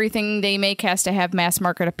 and everything they make has to have mass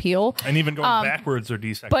market appeal. And even going backwards, they're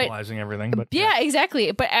desexualizing everything. But yeah,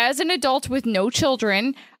 exactly. But as an adult with no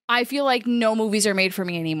children, I feel like no movies are made for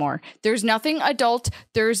me anymore. There's nothing adult.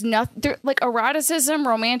 There's nothing like eroticism,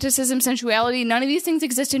 romanticism, sensuality. None of these things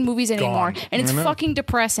exist in movies anymore. And it's fucking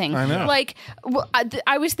depressing. I know. Like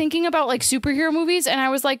I was thinking about like superhero movies and I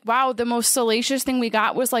was like, wow, the most salacious thing we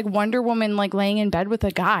got was like Wonder Woman like laying in bed with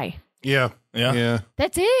a guy. Yeah.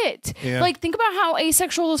 That's it. Yeah. Like, think about how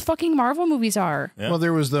asexual those fucking Marvel movies are. Yeah. Well,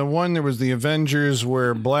 there was the Avengers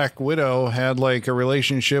where Black Widow had like a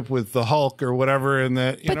relationship with the Hulk or whatever, and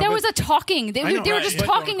that. Was a talking. They were just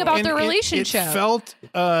talking about their relationship. It felt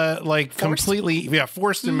like completely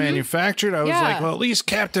forced and manufactured. I was like, well, at least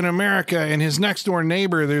Captain America and his next door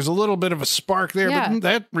neighbor, there's a little bit of a spark there, but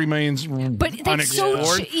that remains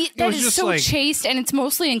unexplored. That is so chaste, and it's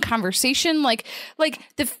mostly in conversation. Like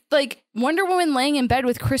Wonder Woman laying in bed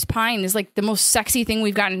with Chris Pine is like the most sexy thing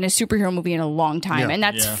we've gotten in a superhero movie in a long time, and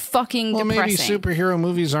that's fucking depressing. Maybe superhero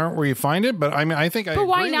movies aren't where you find it, but I mean, I think I agree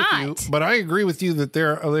why not? with you. But I agree with you that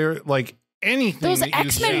they're like anything. Those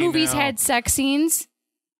X-Men movies had sex scenes.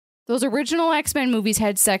 Those original X-Men movies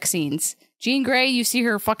had sex scenes. Jean Grey, you see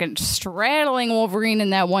her fucking straddling Wolverine in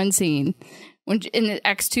that one scene in the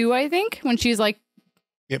X2, I think, when she's like.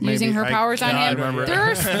 Using her powers on him.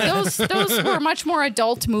 Those were much more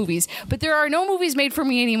adult movies, but there are no movies made for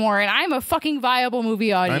me anymore, and I'm a fucking viable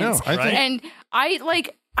movie audience. I know. And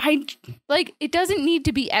I it doesn't need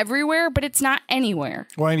to be everywhere, but it's not anywhere.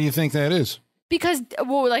 Why do you think that is? Because,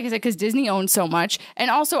 well, like I said, because Disney owns so much. And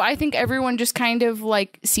also, I think everyone just kind of,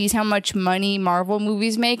 like, sees how much money Marvel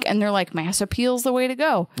movies make, and they're like, mass appeal's the way to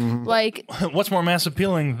go. Mm-hmm. Like... What's more mass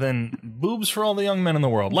appealing than boobs for all the young men in the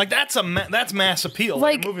world? Like, that's mass appeal.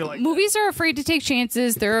 Like, a movie like movies are afraid to take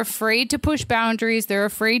chances. They're afraid to push boundaries. They're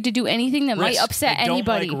afraid to do anything that might upset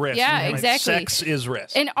anybody. Like risk. Yeah, exactly. Sex is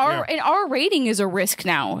risk. And our rating is a risk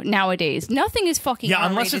nowadays. Nothing is fucking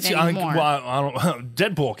unless it's anymore.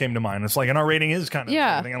 Deadpool came to mind. It's like an R rating is kind of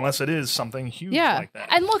everything, unless it is something huge like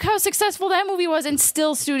that. And look how successful that movie was, and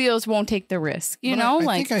still studios won't take the risk.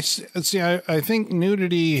 I think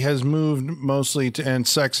nudity has moved mostly to, and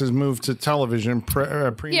sex has moved to television,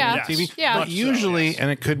 premium TV. Yeah. But usually,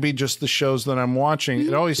 and it could be just the shows that I'm watching,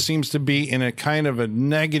 it always seems to be in a kind of a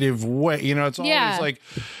negative way. You know, it's always like...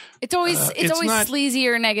 It's always not, sleazy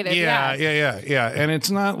or negative. Yeah. And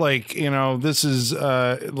it's not like, you know, this is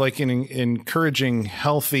like an encouraging,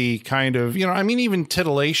 healthy kind of, you know, I mean, even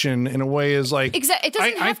titillation in a way is like... Exactly. It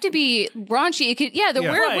doesn't have to be raunchy. It could,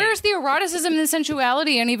 where's the eroticism and the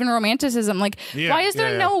sensuality and even romanticism? Like, why is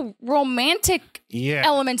there no romantic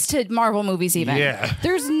elements to Marvel movies even? Yeah.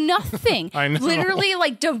 There's nothing. I know. Literally,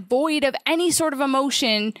 like, devoid of any sort of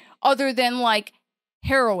emotion other than, like,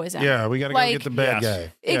 heroism. Yeah, we got to go get the bad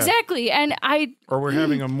guy. Exactly. And or we're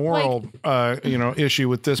having a moral issue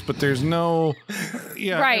with this, but there's no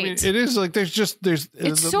right. I mean, it is like there's it's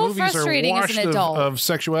the so movies frustrating are as an adult of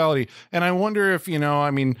sexuality. And I wonder if, you know, I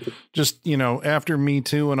mean, just, you know, after Me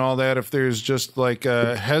Too and all that, if there's just like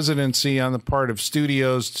a hesitancy on the part of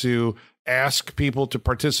studios to ask people to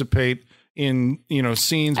participate in, you know,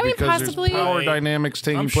 scenes because possibly. There's power dynamics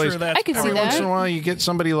taking place. Sure I could see Every that. once in a while, you get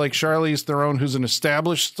somebody like Charlize Theron, who's an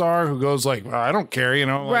established star, who goes like, well, "I don't care," you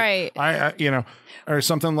know, like, I you know, or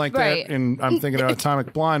something like that. And I'm thinking of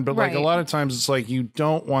Atomic Blonde, but like a lot of times, it's like you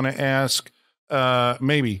don't want to ask.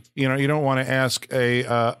 Maybe you know, you don't want to ask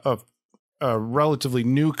a relatively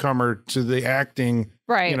newcomer to the acting.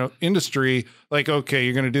 You know, industry, like, okay,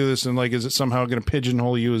 you're going to do this, and like, is it somehow going to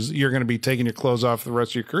pigeonhole you as you're going to be taking your clothes off the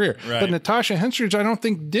rest of your career? But Natasha Henstridge, I don't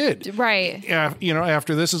think did. Yeah, you know,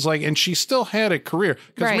 after this is like, and she still had a career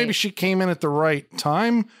because maybe she came in at the right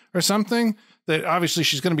time or something. That obviously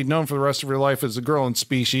she's going to be known for the rest of her life as a girl in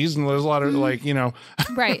Species, and there's a lot of like, you know,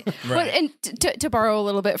 But and to borrow a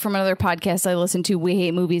little bit from another podcast I listened to, We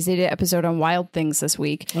Hate Movies, they did an episode on Wild Things this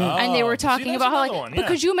week, and they were talking about how like, but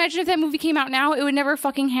could you imagine if that movie came out now, it would never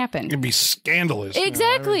fucking happen. It'd be scandalous.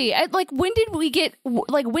 Exactly. You know? Like, when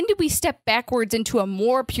did we step backwards into a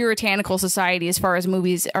more puritanical society as far as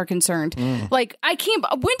movies are concerned? Like, I can't.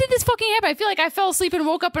 When did this fucking happen? I feel like I fell asleep and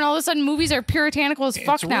woke up, and all of a sudden movies are puritanical as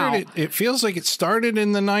fuck now. Weird. It feels like it started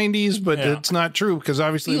in the 90s, but it's not true because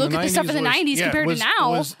obviously you look at the stuff in the 90s compared to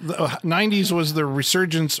now. The 90s was the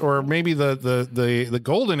resurgence, or maybe the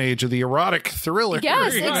golden age of the erotic thriller.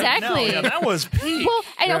 Yes, exactly. No, that was peak. Well,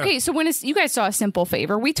 and okay, so you guys saw A Simple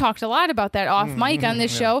Favor, we talked a lot about that off mic on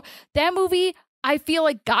this show. That movie, I feel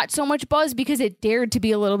like, got so much buzz because it dared to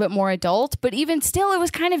be a little bit more adult, but even still, it was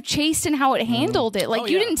kind of chaste in how it handled it. Like,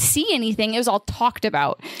 you didn't see anything. It was all talked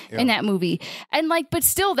about in that movie. And like, but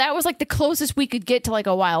still, that was like the closest we could get to like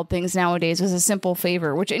a Wild Things nowadays was A Simple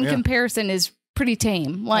Favor, which in comparison is pretty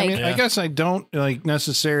tame. Like, I mean, I guess I don't like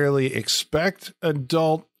necessarily expect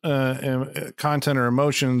adult content or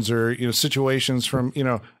emotions or, you know, situations from, you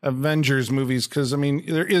know, Avengers movies, because I mean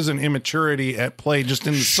there is an immaturity at play just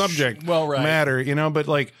in the subject matter, you know, but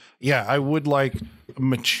like, yeah, I would like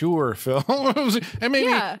mature films, and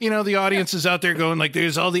maybe you know the audience is out there going like,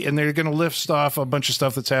 there's all and they're going to lift off a bunch of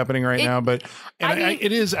stuff that's happening right now, but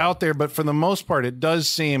it is out there, but for the most part it does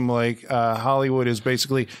seem like Hollywood is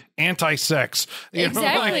basically anti-sex,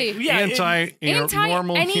 exactly,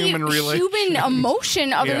 normal human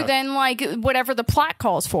emotion other than like whatever the plot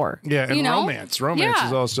calls for. And romance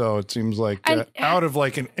is also, it seems like out of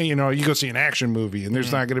like an, you know, you go see an action movie and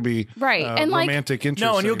there's not going to be and romantic interest.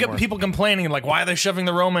 No, and you'll get people complaining like, why are they shoving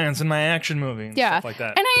the romance in my action movie and stuff like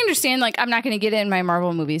that. And I understand, like, I'm not going to get in my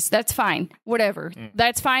Marvel movies. That's fine. Whatever.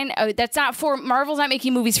 That's fine. That's not for Marvel's not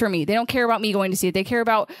making movies for me. They don't care about me going to see it. They care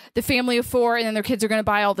about the family of 4, and then their kids are going to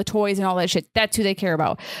buy all the toys and all that shit. That's who they care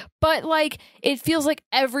about. But like, it feels like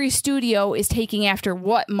every studio is taking after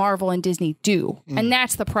what Marvel and Disney do. And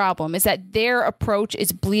that's the problem, is that their approach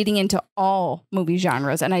is bleeding into all movie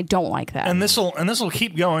genres, and I don't like that. And this'll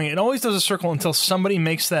keep going. It always does a circle until somebody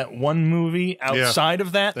makes that one movie outside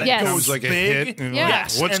of that goes like big. A hit. And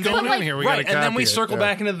like, what's going on here? We got to copy and then we circle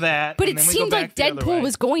back into that. But it seemed like Deadpool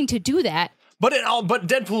was going to do that. But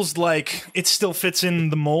Deadpool's like, it still fits in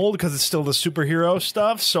the mold because it's still the superhero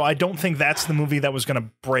stuff. So I don't think that's the movie that was going to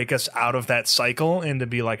break us out of that cycle and to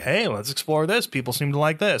be like, hey, let's explore this. People seem to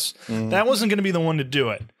like this. That wasn't going to be the one to do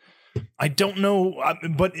it. I don't know,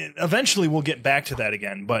 but eventually we'll get back to that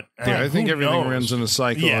again. But I think everything runs in a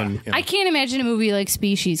cycle. Yeah. And, I can't imagine a movie like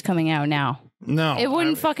Species coming out now. No, it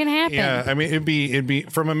wouldn't fucking happen. Yeah, I mean, it'd be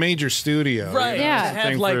from a major studio, right? You know, yeah,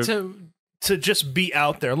 have like to just be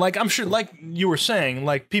out there. Like, I'm sure, like you were saying,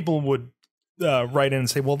 like people would write in and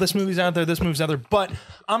say, well, this movie's out there, this movie's out there. But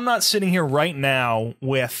I'm not sitting here right now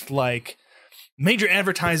with like major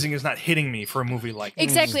advertising is not hitting me for a movie like this.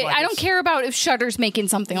 Exactly. Like I don't care about if Shudder's making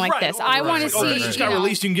something like this. I want to see. This just got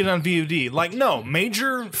released. You can get it on VOD. Like, no,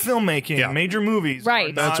 major filmmaking, major movies.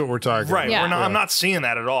 Right. That's what we're talking about. Right. Yeah. I'm not seeing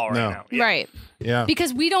that at all right now. Yeah. Right. Yeah.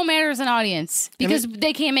 Because we don't matter as an audience. Because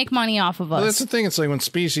they can't make money off of us. Well, that's the thing. It's like when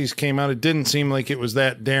Species came out, it didn't seem like it was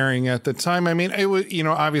that daring at the time. I mean, it was,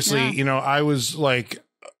 obviously, I was like,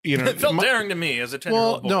 it felt daring to me as a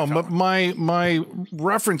 10-year-old boy. Well, no, but my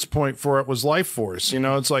reference point for it was Life Force.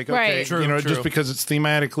 It's like, okay, Right. True. just because it's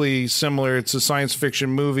thematically similar, it's a science fiction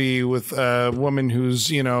movie with a woman who's,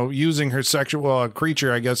 using her a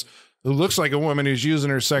creature, I guess, who looks like a woman who's using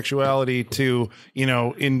her sexuality to,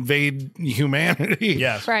 invade humanity.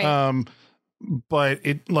 Yes. Right. But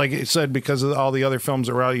it, like it said, because of all the other films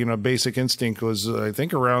around, Basic Instinct was, I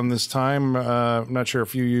think, around this time. I'm not sure, a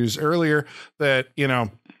few years earlier that,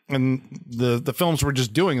 and the films were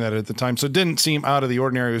just doing that at the time. So it didn't seem out of the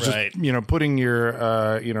ordinary. It was just, putting your,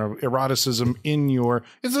 eroticism in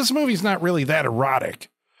this movie's not really that erotic.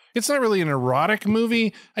 It's not really an erotic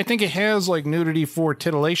movie. I think it has like nudity for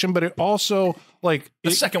titillation, but it also like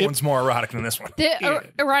the second one's more erotic than this one.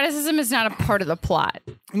 The eroticism is not a part of the plot.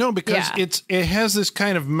 No, because it has this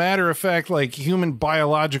kind of matter of fact, like human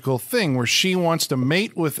biological thing where she wants to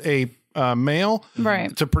mate with a male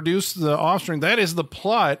to produce the offspring. That is the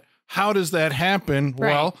plot. How does that happen?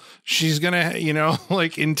 Right. Well, she's gonna,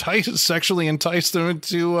 sexually entice them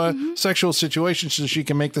into sexual situations so she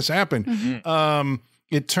can make this happen.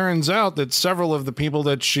 It turns out that several of the people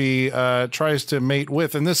that she tries to mate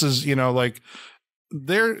with, and this is, the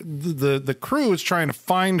crew is trying to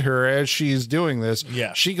find her as she's doing this.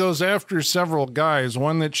 Yeah. She goes after several guys,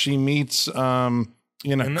 one that she meets in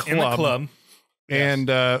the club. And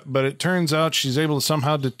but it turns out she's able to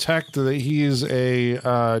somehow detect that he's a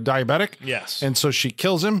diabetic. Yes. And so she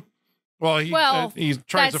kills him. Well, he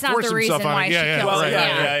tries to force himself on it.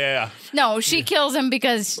 Yeah. No, she kills him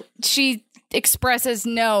because she expresses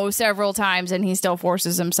no several times and he still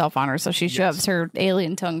forces himself on her. So she shoves her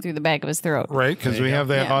alien tongue through the back of his throat. Right, because we have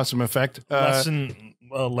that awesome effect. Lesson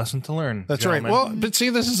to learn. That's gentlemen. right. Well, but see,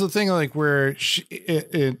 this is the thing, like where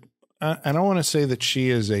I don't want to say that she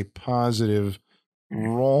is a positive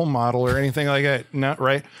role model or anything like that. Not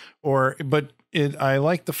right. I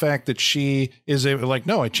like the fact that she is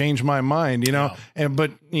no, I changed my mind,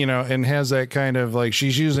 and has that kind of like,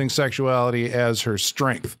 she's using sexuality as her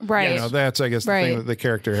strength. Right. That's, I guess, the thing that the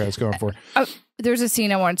character has going for. There's a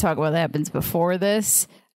scene I want to talk about that happens before this.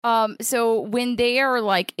 So when they are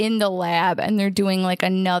like in the lab and they're doing like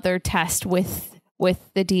another test with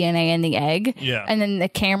the DNA in the egg, and then the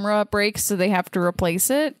camera breaks, so they have to replace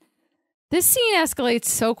it. This scene escalates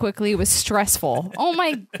so quickly. It was stressful. Oh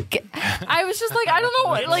my God. I was just like, I don't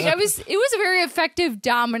know. Like it was a very effective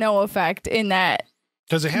domino effect in that.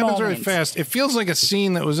 Because it happens very fast. It feels like a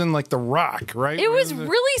scene that was in like The Rock, right? It was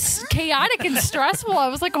really chaotic and stressful. I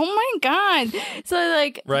was like, oh my God. So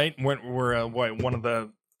like. Right? Where one of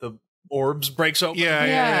the orbs breaks open.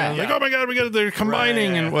 Yeah. Like, oh my God, they're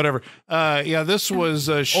combining and whatever. This was,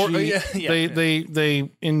 they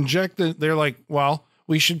injected, they're like, well,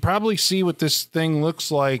 we should probably see what this thing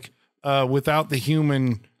looks like without the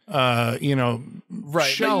human, shell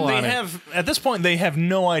on it. At this point, they have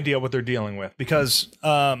no idea what they're dealing with because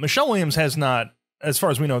Michelle Williams has not, as far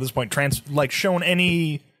as we know at this point, shown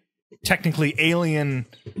any technically alien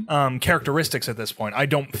characteristics at this point. I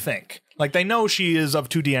don't think. Like, they know she is of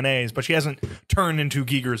two DNAs, but she hasn't turned into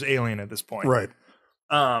Giger's alien at this point. Right.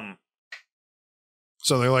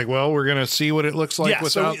 So they're like, well, we're going to see what it looks like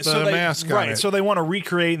without the mask on it. Right, so they want to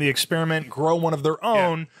recreate the experiment, grow one of their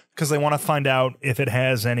own, because they want to find out if it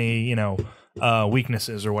has any,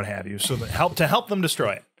 weaknesses or what have you. So to help them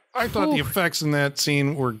destroy it. I thought the effects in that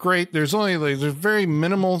scene were great. There's very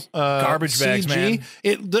minimal garbage bags, CG.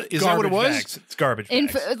 Is that what it was? Bags. It's garbage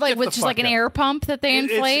bags. Which is like an air pump that they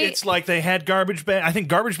inflate. It's like they had garbage bags. I think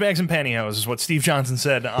garbage bags and pantyhose is what Steve Johnson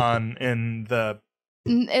said in the.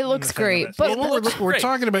 It looks great, but we're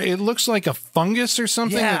talking about. It looks like a fungus or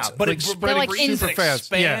something. Yeah, but it's spreading super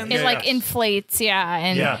fast. It inflates.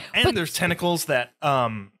 And there's tentacles that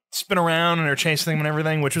spin around and are chasing them and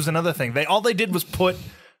everything, which was another thing. All they did was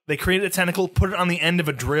they created a tentacle, put it on the end of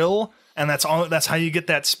a drill, and that's all. That's how you get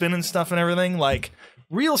that spin and stuff and everything. Like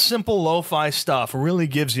real simple lo-fi stuff really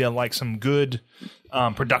gives you like some good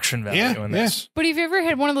production value in this. But have you ever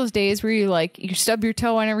had one of those days where you stub your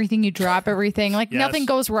toe on everything, you drop everything, nothing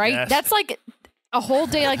goes right? Yes. That's like a whole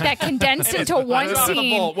day like that condensed into one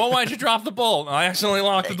scene. Well, why'd you drop the bolt? I accidentally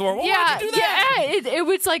locked the door. Well, yeah, why'd you do that? Yeah, it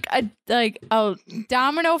was like a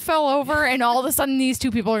domino fell over, and all of a sudden these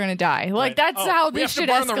two people are gonna die. Like that's how this shit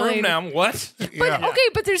escalated. We have to burn the room now. What? But okay,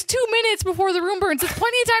 but there's 2 minutes before the room burns. There's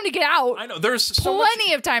plenty of time to get out. I know. There's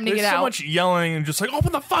plenty of time to get out. There's so much yelling and just like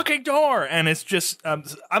open the fucking door, and it's just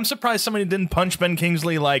I'm surprised somebody didn't punch Ben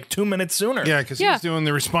Kingsley like 2 minutes sooner. Yeah, because he's doing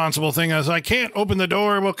the responsible thing. I can't open the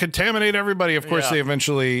door; we'll contaminate everybody. Of course, they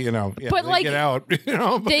eventually, but like get out.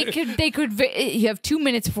 But they could. You have 2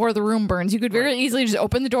 minutes before the room burns. You could very easily just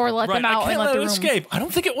open the door, let them out, and let the room escape. I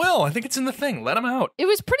don't think it will. I think it's in the thing. Let them out. It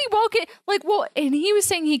was pretty well. And he was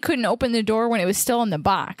saying he couldn't open the door when it was still in the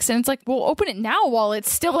box, and it's like, well, open it now while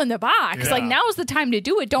it's still in the box. Yeah. Like now's the time to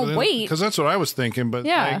do it. Don't wait. Because that's what I was thinking. But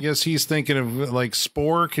I guess he's thinking of like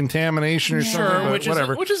spore contamination or something. But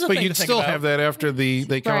whatever. But you'd still have that after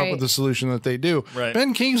they come up with the solution that they do. Right.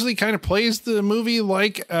 Ben Kingsley kind of plays the movie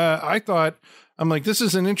like I thought. I'm like, this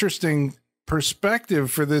is an interesting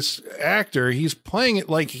perspective for this actor. He's playing it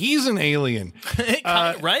like he's an alien,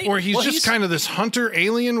 right? Or he's kind of this hunter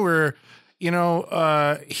alien where,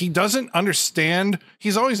 he doesn't understand.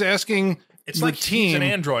 He's always asking the team. He's an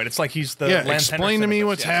android. It's like he's the explain to me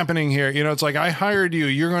what's happening here. It's like, I hired you.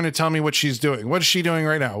 You're going to tell me what she's doing. What is she doing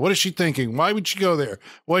right now? What is she thinking? Why would she go there?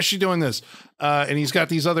 Why is she doing this? And he's got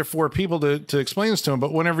these other 4 people to explain this to him.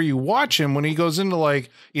 But whenever you watch him, when he goes into like,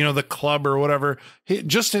 the club or whatever,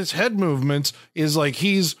 just his head movements is like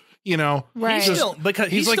he's, right. He's still like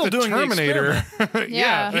still the doing Terminator.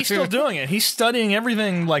 Yeah, he's still doing it. He's studying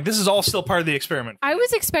everything. Like this is all still part of the experiment. I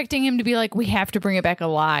was expecting him to be like, we have to bring it back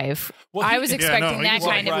alive. Well, I was expecting that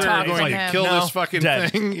kind of talk from him. Like, kill this fucking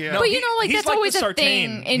thing. Yeah. But that's always a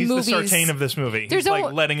thing in movies. He's the Sartain of this movie. He's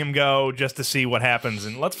like letting him go just to see what happens,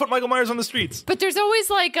 and let's put Michael Myers on the streets. But there's always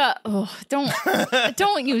like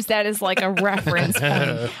don't use that as like a reference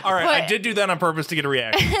point. All right, I did do that on purpose to get a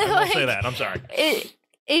reaction. I will say that. I'm sorry.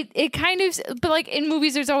 It kind of, but like in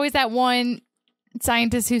movies, there's always that one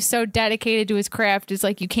scientist who's so dedicated to his craft is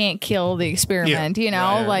like, you can't kill the experiment,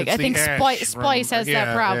 like I think Splice has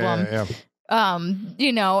that problem. Yeah.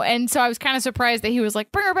 And so I was kind of surprised that he was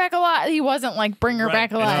like, bring her back alive. He wasn't like, bring her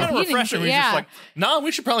back alive. It's kind of refreshing. He's just like, no,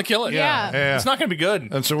 we should probably kill it. Yeah. It's not going to be good.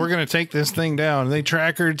 And so we're going to take this thing down. They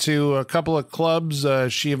track her to a couple of clubs.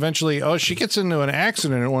 She eventually, she gets into an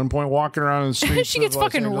accident at one point, walking around in the streets. She gets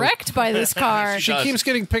fucking wrecked by this car. She keeps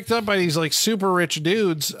getting picked up by these like super rich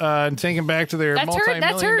dudes and taken back to their That's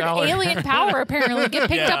her alien power, apparently. Get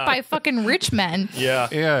picked up by fucking rich men.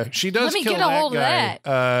 Yeah. She does kill get a hold that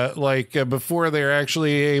guy. Before they're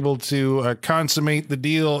actually able to consummate the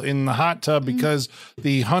deal in the hot tub because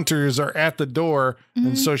the hunters are at the door.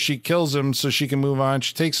 And so she kills him so she can move on.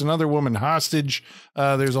 She takes another woman hostage.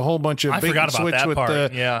 There's a whole bunch of I forgot about that part.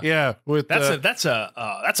 With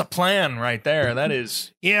that's a plan right there. That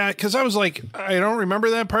is because I was like, I don't remember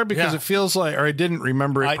that part because it feels like, or I didn't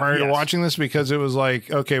remember it prior to watching this because it was like,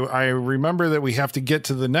 okay, I remember that we have to get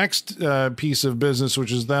to the next piece of business,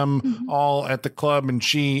 which is them all at the club, and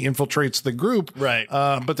she infiltrates the group, right?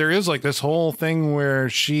 But there is like this whole thing where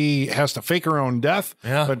she has to fake her own death,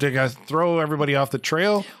 but to throw everybody off the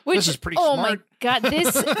trail. This is pretty smart. My God,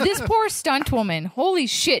 this poor stunt woman. Holy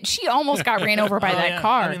shit. She almost got ran over by that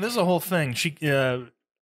car. I mean, this is a whole thing. She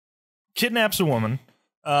kidnaps a woman,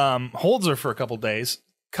 holds her for a couple days,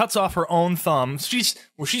 cuts off her own thumb. She's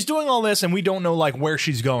doing all this, and we don't know like where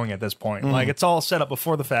she's going at this point. Like it's all set up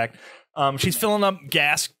before the fact. She's filling up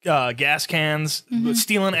gas cans,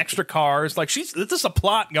 stealing extra cars. Like there's just a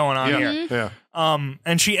plot going on here. Yeah.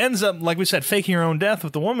 And she ends up, like we said, faking her own death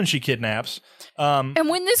with the woman she kidnaps. And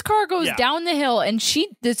when this car goes down the hill and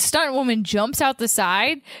the stunt woman jumps out the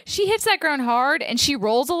side, she hits that ground hard and she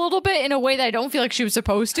rolls a little bit in a way that I don't feel like she was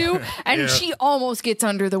supposed to. And she almost gets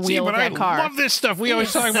under the wheel of that car. I love this stuff. We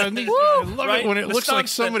always talk about these. I love it when it looks like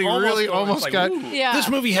somebody really almost got. This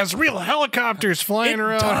movie has real helicopters flying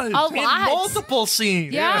around. A lot. In multiple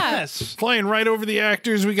scenes. Yes. Flying right over the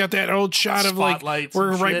actors. We got that old shot of like,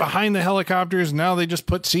 we're right behind the helicopters. Now they just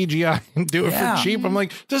put CGI and do it for cheap. I'm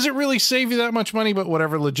like, does it really save you that much money? But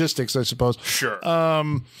whatever, logistics, I suppose. Sure.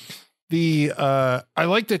 I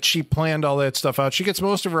like that she planned all that stuff out. She gets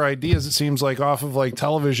most of her ideas, it seems like, off of like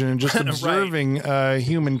television and just observing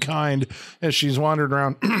humankind as she's wandered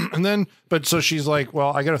around. So she's like,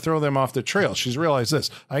 well, I got to throw them off the trail. She's realized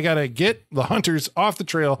this. I got to get the hunters off the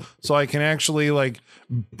trail so I can actually like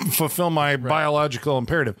fulfill my biological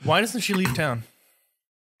imperative. Why doesn't she leave town?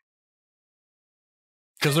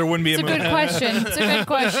 Because there wouldn't be It's a good question. It's a good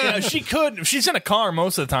question. Yeah, she could. If she's in a car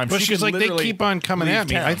most of the time, But she she's could like, they literally keep on coming leave at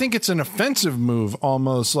me. town. I think it's an offensive move,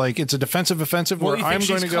 almost like it's a defensive offensive Well, where you think I'm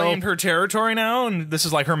going to she's go. claimed her territory now, and this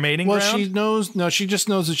is like her mating Well, ground? she knows. No, she just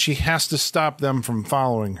knows that she has to stop them from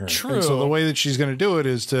following her. True. And so the way that she's going to do it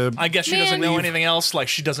is to. I guess she doesn't know anything else. Like,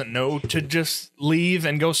 she doesn't know to just leave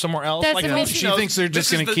and go somewhere else. That's Like, a all mis- she She knows- thinks they're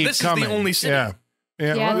just this going to is keep this coming. Is the only city. Yeah.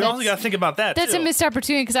 Yeah. Yeah, We also got to think about that. That's too. a missed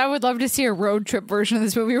opportunity because I would love to see a road trip version of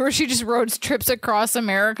this movie where she just road trips across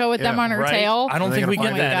America with them on her Right? tail. I don't Are they think we gonna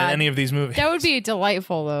get find that God. in any of these movies. That would be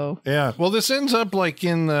delightful, though. Yeah. Well, this ends up like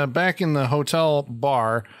in the back in the hotel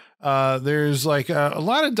bar. There's like a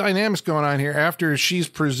lot of dynamics going on here after she's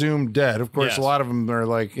presumed dead. Of course, Yes. a lot of them are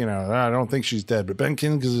like, I don't think she's dead. But Ben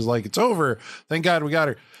Kingsley is like, it's over. Thank God we got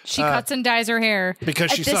her. She cuts and dyes her hair. Because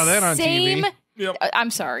she At the saw that on same- TV. Yep. I'm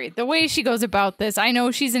sorry. The way she goes about this, I know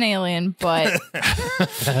she's an alien, but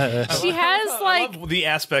she has I like love the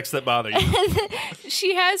aspects that bother you.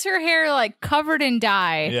 she has her hair like covered in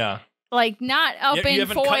dye, Yeah. like not up You in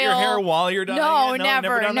haven't foil. cut your hair while you're dyeing No, it?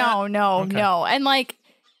 never. done No, that? no, Okay. no. And like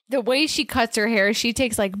the way she cuts her hair, she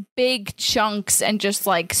takes like big chunks and just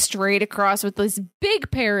like straight across with this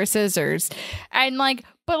big pair of scissors. And like,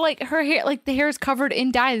 but like her hair, like the hair is covered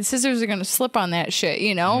in dye. The scissors are going to slip on that shit,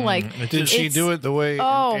 you know? Like, Did she it's- do it the way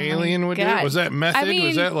Oh, an alien my would do it? God. Was that method? I mean-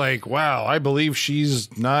 Was that like, wow, I believe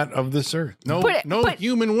she's not of this earth? No, But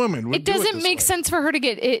human woman would it do doesn't this make way. sense for her to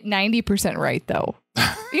get it 90% right, though.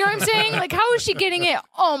 You know what I'm saying? Like, how is she getting it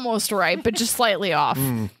almost right, but just slightly off?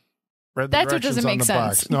 Read the That's what directions doesn't on make the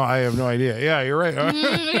sense. box. No, I have no idea. Yeah, you're right.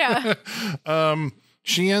 Yeah.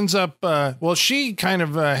 She ends up, she kind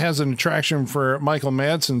of has an attraction for Michael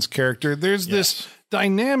Madsen's character. There's this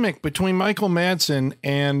dynamic between Michael Madsen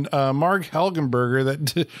and Marg Helgenberger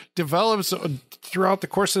that develops throughout the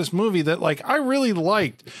course of this movie that, like, I really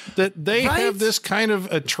liked. That they have this kind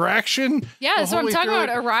of attraction. Yeah, that's what I'm wholly talking through about.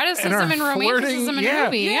 it, Eroticism are and romanticism in a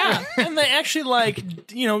movie. Yeah. And they actually, like,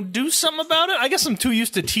 do something about it. I guess I'm too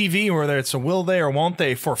used to TV where it's a will they or won't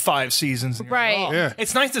they for 5 seasons. And you're like, Right. oh. Yeah.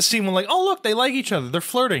 It's nice to see when, like, oh, look, they like each other. They're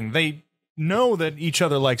flirting. They know that each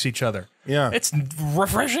other likes each other. Yeah. It's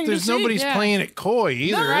refreshing There's to see. nobody's Yeah. playing it coy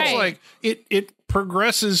either. No, right. It's like it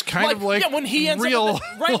progresses kind of like when he ends real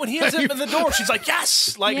up when he ends up in the door, she's like,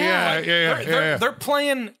 yes, like Yeah. like, Yeah. they're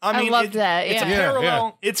playing. I mean, loved that, It's a yeah.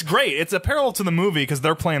 parallel. It's great. It's a parallel to the movie because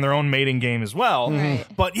they're playing their own mating game as well. Right.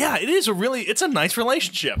 But yeah, it's a nice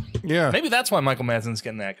relationship. Yeah. Maybe that's why Michael Madsen's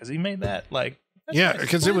getting that because he made that like. that's Yeah, nice.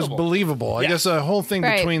 because it was believable. I Yeah. guess the whole thing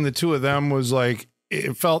Right. between the two of them was like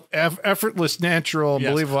it felt effortless, natural,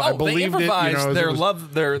 Yes. believable. Oh, I believed they it. improvised You know, their it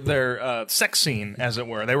was- their sex scene, as it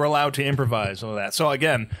were. They were allowed to improvise all that. So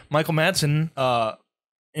again, Michael Madsen,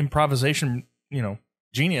 improvisation,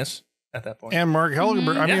 genius at that point. and Mark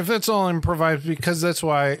Helgenberg. I mean, Yeah. if that's all improvised, because that's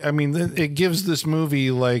why. I mean, it gives this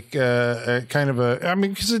movie like a kind of a. I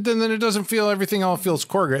mean, because then it doesn't feel everything all feels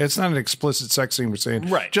choreographed. It's not an explicit sex scene. We're saying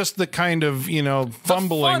Right. Just the kind of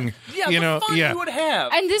fumbling. The fun you would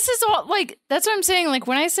have. And this is all like that's what I'm saying. Like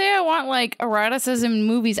when I say I want like eroticism in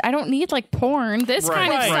movies, I don't need like porn. This Right,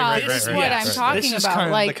 kind of right, stuff right, is right, what right, I'm right. talking This is about. kind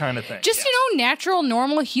of like the kind of thing, just yes. natural,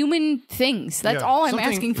 normal human things. That's Yeah. all I'm Something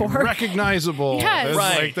asking for. Recognizable. Yes. It's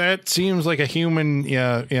Right. Like that seems like a human.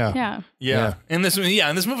 Yeah. Yeah. Yeah. In this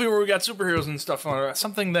movie where we got superheroes and stuff,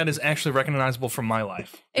 something that is actually recognizable from my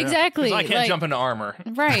life. Exactly. 'Cause I can't Like, jump into armor,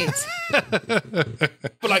 Right.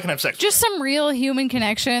 but I can have sex. Just some real human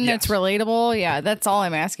connection that's Yes. relatable. Yeah, that's all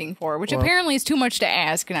I'm asking for, which apparently is too much to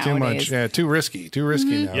ask nowadays. Too much. Yeah. Too risky. Too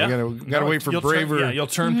risky now. Yeah. We gotta wait for You'll braver. you'll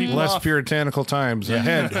turn people less off. puritanical times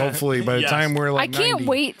ahead. Hopefully, by the Yes. time we're I like, can't 90.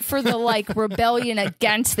 wait for the like rebellion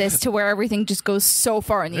against this to where everything just goes so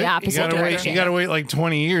far in the opposite You gotta wait. direction. You gotta wait like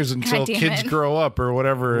 20 years until God damn kids it. grow up or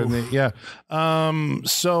whatever. And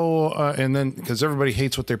and then because everybody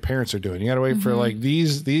hates what their parents are doing, you gotta wait for like the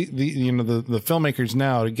filmmakers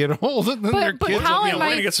now to get old, and then their But kids. how will be am We're I-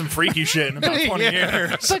 gonna get some freaky shit in about 20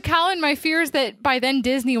 years. But Colin, my fear is that by then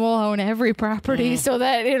Disney will own every property, so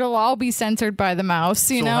that it'll all be censored by the mouse.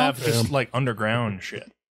 You So we'll know, have just like underground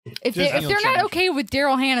shit. if Disney they're will not change. okay with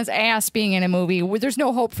Daryl Hannah's ass being in a movie, there's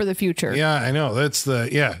no hope for the future. Yeah, I know. That's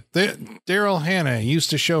Daryl Hannah used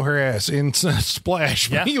to show her ass in Splash,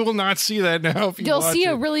 but Yeah. you will not see that now. If you You'll watch see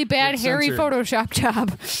it. a really bad It's hairy censored. Photoshop job.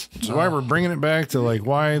 That's why we're bringing it back to like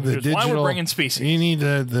why the Here's digital. why we're bringing species. You need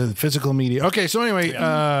the physical media. Okay, so anyway,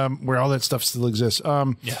 where all that stuff still exists.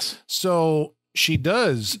 Yes. So she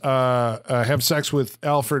does have sex with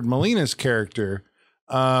Alfred Molina's character.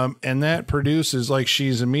 And that produces like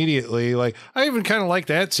she's immediately like, I even kind of like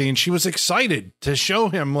that scene. She was excited to show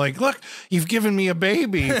him like, look, you've given me a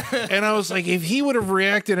baby. And I was like, if he would have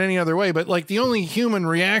reacted any other way, but like the only human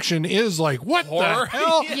reaction is like, what Horror? the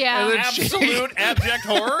hell? Yeah. And then Absolute abject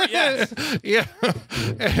horror. Yes. yeah.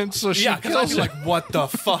 And so she Because I'd kills be him. like, what the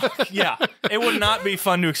fuck? Yeah. It would not be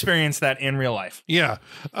fun to experience that in real life. Yeah.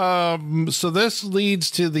 So this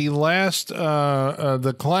leads to the last,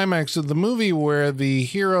 the climax of the movie where the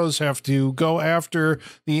heroes have to go after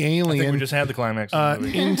the I think alien we just had the climax of the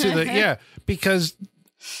movie. into the, because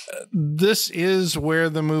this is where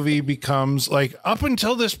the movie becomes like up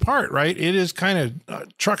until this part, right? It is kind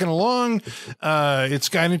of trucking along. It's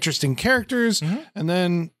got interesting characters. And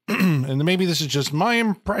then, and maybe this is just my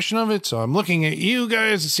impression of it. So I'm looking at you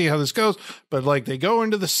guys to see how this goes. But like they go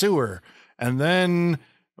into the sewer and then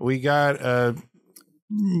we got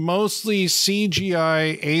mostly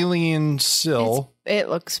CGI alien sill. It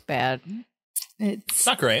looks bad. It's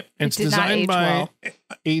Not great. It's did not designed age by well.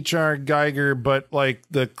 H.R. Geiger, but like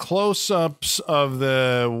the close-ups of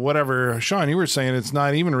the whatever, Sean, you were saying it's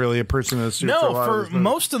not even really a person in a suit. No, a lot of for this movie.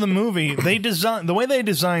 most of the movie, they design the way they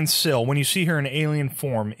design Syl. When you see her in alien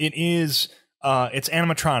form, it is it's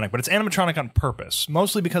animatronic, but it's animatronic on purpose,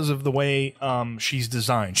 mostly because of the way she's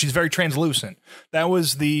designed. She's very translucent. That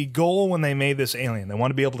was the goal when they made this alien. They want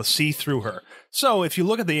to be able to see through her. So if you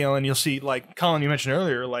look at the alien, you'll see, like Colin, you mentioned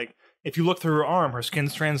earlier, like if you look through her arm, her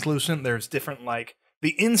skin's translucent. There's different, like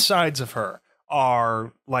the insides of her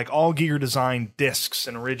are like all Giger designed discs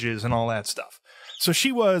and ridges and all that stuff. So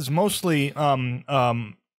she was mostly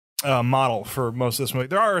model for most of this movie.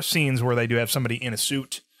 There are scenes where they do have somebody in a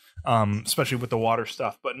suit, especially with the water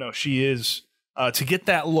stuff. But no, she is, to get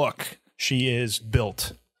that look, she is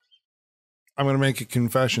built. I'm going to make a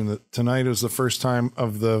confession that tonight is the first time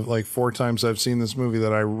of the like 4 times I've seen this movie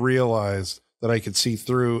that I realized that I could see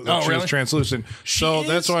through that she was translucent. So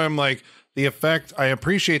that's why I'm like, the effect, I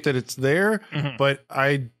appreciate that it's there, but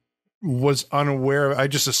I was unaware. I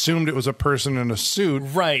just assumed it was a person in a suit.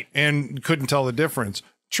 Right. And couldn't tell the difference.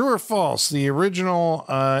 True or false? The original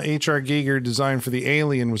H.R. Giger design for the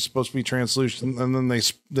alien was supposed to be translucent, and then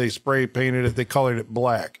they spray painted it. They colored it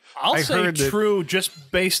black. I'll say true,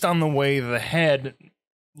 just based on the way the head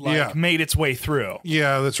made its way through.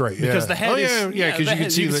 Yeah, that's right. Because the head is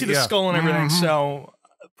because you can see the skull and everything. So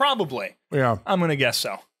probably, I'm gonna guess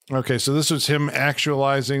so. Okay, so this was him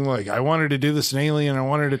actualizing, like, I wanted to do this in Alien. I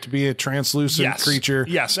wanted it to be a translucent creature.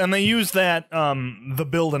 Yes, and they used that, the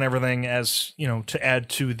build and everything as, to add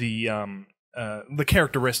to the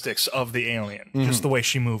characteristics of the alien. Just the way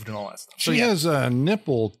she moved and all that stuff. She has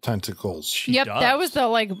nipple tentacles. She Yep, does. that was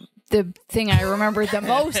the thing I remembered the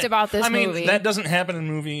most about this movie. I mean, that doesn't happen in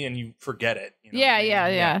a movie and you forget it.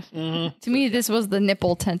 Yeah. To me, this was the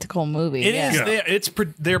nipple tentacle movie. It is.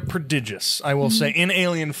 They're prodigious, I will say, in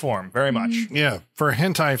alien form, very much. Yeah, for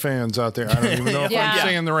hentai fans out there, I don't even know if I'm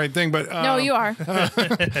saying the right thing, but no, you are.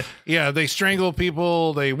 Yeah, they strangle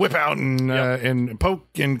people, they whip out and poke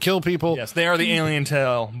and kill people. Yes, they are the alien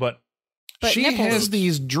tail, but she nipples. has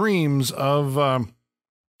these dreams of.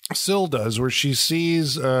 Syl does, where she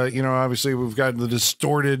sees, obviously we've got the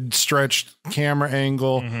distorted, stretched camera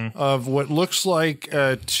angle of what looks like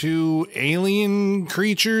 2 alien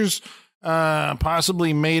creatures,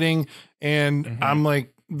 possibly mating. And I'm like,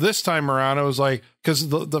 this time around, I was like,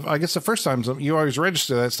 because I guess the first time you always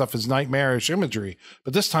register that stuff as nightmarish imagery,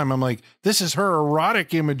 but this time I'm like, this is her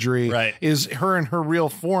erotic imagery. Right. Is her in her real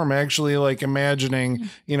form actually like imagining,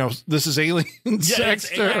 this is alien sex?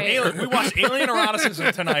 Alien. We watched alien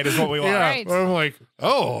eroticism tonight is what we watched. Yeah, Right. I'm like,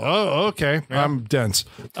 oh, okay. Yeah. I'm dense.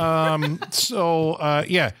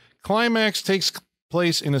 Climax takes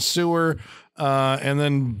place in a sewer, and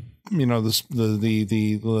then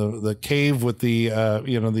the cave with the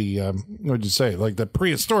what'd you say, like the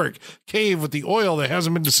prehistoric cave with the oil that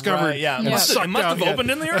hasn't been discovered. Right, yeah. and It must have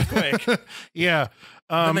opened in the earthquake. Yeah.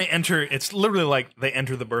 Then they enter. It's literally like they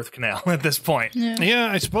enter the birth canal at this point. Yeah,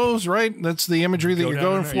 I suppose, right? That's the imagery that you're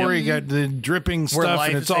going for. You got the dripping stuff,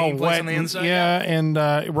 and it's all wet. On the inside, and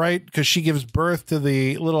right, because she gives birth to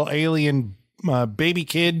the little alien baby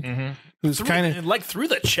kid who's kind of like through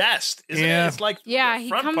the chest. Isn't it? It's like he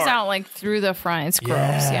comes out like through the front. It's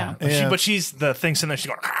gross. Yeah. But she's the thing sitting there. She's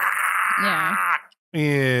going. Yeah.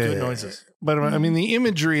 Good noises. But I mean, the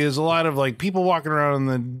imagery is a lot of like people walking around in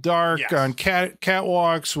the dark on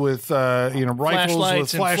catwalks with rifles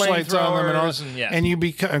with flashlights on them and you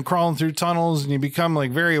become crawling through tunnels, and you become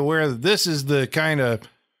like very aware that this is the kind of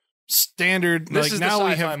standard. This is now the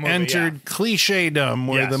we have movie, entered cliche-dom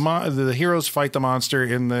where the heroes fight the monster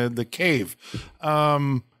in the cave. I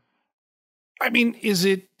mean,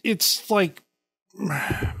 it's like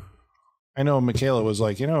I know Michaela was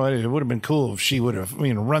like, you know, it would have been cool if she would have,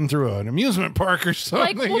 run through an amusement park or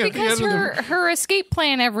something. Like, well, because her escape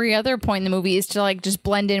plan every other point in the movie is to like just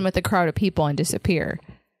blend in with a crowd of people and disappear.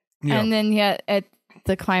 Yeah. And then at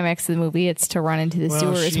the climax of the movie, it's to run into the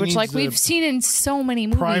sewers, which like we've seen in so many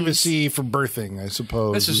movies. Privacy for birthing, I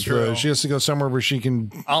suppose. This is true. She has to go somewhere where she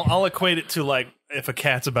can. I'll equate it to like if a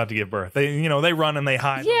cat's about to give birth. They run and they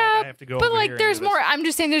hide. Yeah, like, I have to go but like there's more. I'm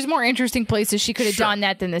just saying there's more interesting places she could have done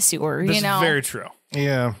that than the sewer. This is very true.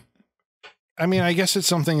 Yeah, I mean, I guess it's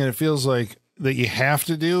something that it feels like that you have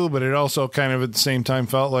to do, but it also kind of at the same time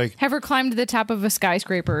felt like have her climb to the top of a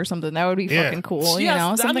skyscraper or something. That would be fucking cool,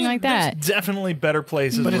 something like that. Definitely better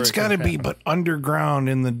places, but it's got to be. But underground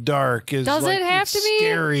in the dark is does it have to be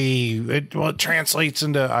scary? It translates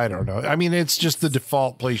into I don't know. I mean, it's just the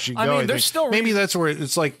default place you go. I mean, there's still maybe that's where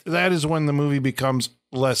it's like that is when the movie becomes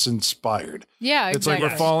less inspired. Yeah, it's like we're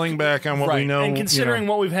falling back on what we know. And considering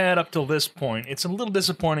what we've had up till this point, it's a little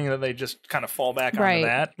disappointing that they just kind of fall back onto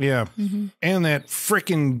that. Yeah, and that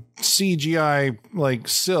freaking CGI like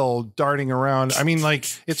Syl darting around. I mean, like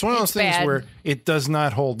it's one of those things where it does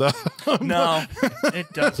not hold up. No,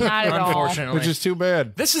 it doesn't. Not at unfortunately, all. Which is too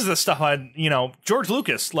bad. This is the stuff George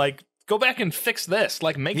Lucas like. Go back and fix this.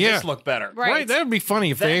 Like, make this look better. Right. That would be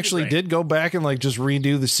funny if they actually did go back and, like, just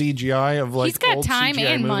redo the CGI of, like, he's got old time CGI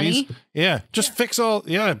and movies. money. Yeah. Just fix all...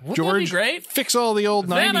 Yeah, Wouldn't George. that be great? Fix all the old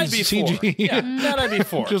 90s CG. Yeah, that I'd be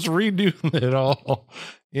for. Just redo it all.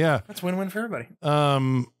 Yeah. That's win-win for everybody.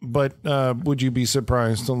 But would you be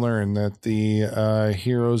surprised to learn that the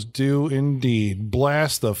heroes do indeed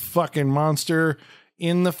blast the fucking monster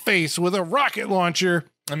in the face with a rocket launcher,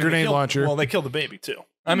 grenade launcher? Well, they killed the baby, too.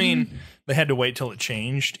 I mean, they had to wait till it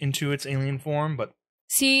changed into its alien form, but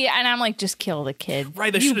see, and I'm like, just kill the kid.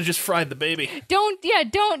 Right, they should have just fried the baby. Don't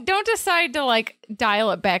decide to like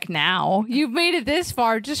dial it back now. You've made it this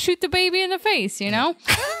far. Just shoot the baby in the face, you know?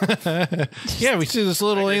 Yeah, we see this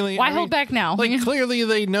little alien. Why hold back now? Like clearly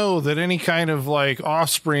they know that any kind of like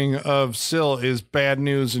offspring of Syl is bad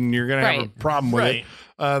news and you're going to have a problem with it.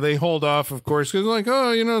 They hold off, of course, because like,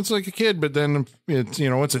 oh, it's like a kid, but then it's,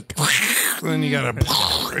 what's it? Then you gotta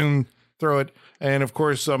and throw it, and of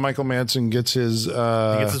course Michael Madsen gets his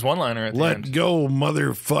one-liner at the end. Let go,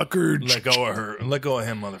 motherfucker. Let go of her. Let go of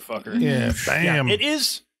him, motherfucker. Yeah, bam. Yeah, it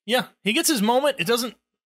is. Yeah, he gets his moment. It doesn't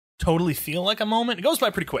totally feel like a moment. It goes by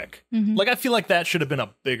pretty quick. Like I feel like that should have been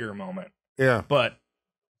a bigger moment. Yeah, but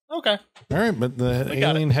okay. All right, but the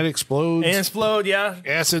alien head explodes. And explode, yeah.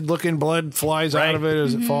 Acid-looking blood flies out of it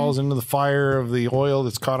as it falls into the fire of the oil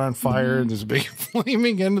that's caught on fire. And there's a big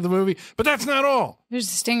flaming end of the movie. But that's not all. There's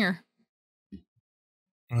a stinger.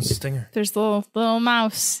 What's a stinger? There's the little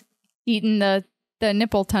mouse eating the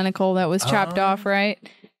nipple tentacle that was chopped off, right?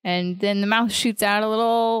 And then the mouse shoots out a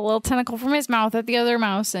little tentacle from his mouth at the other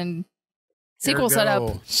mouse, and sequel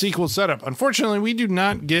setup. Sequel setup. Unfortunately, we do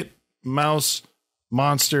not get mouse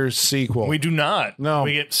monster sequel. We do not. No.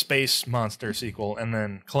 We get space monster sequel and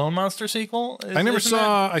then clone monster sequel.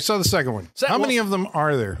 I saw the second one. How many of them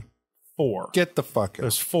are there? 4. Get the fuck out.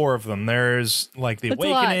 There's 4 of them. There's like the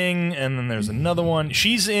Awakening, and then there's another one.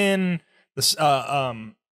 She's in this. Natasha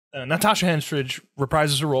Henstridge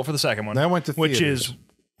reprises her role for the second one. That went to theaters. Which is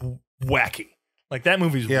wacky. Like that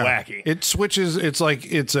movie's wacky. It switches. It's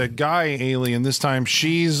like it's a guy alien this time.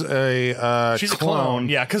 She's a clone.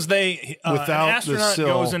 Yeah, because they without an astronaut the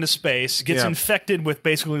goes into space, gets infected with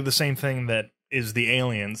basically the same thing that is the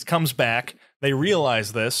aliens. Comes back. They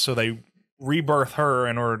realize this, so they rebirth her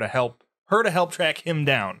in order to help track him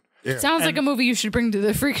down. Yeah. Sounds like a movie you should bring to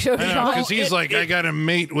the freak show. Because he's I got to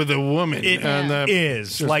mate with a woman. It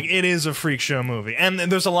is a freak show movie, and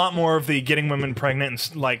there's a lot more of the getting women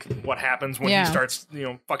pregnant and like what happens when he starts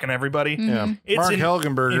fucking everybody. Yeah, Mark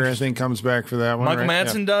Helgenberger I think comes back for that one. Michael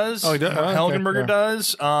Madsen does. Oh, he does. Helgenberger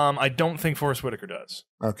does. I don't think Forrest Whitaker does.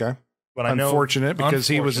 Okay. But I know, unfortunate because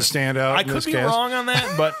he was a standout. I could be wrong on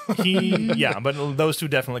that, but but those two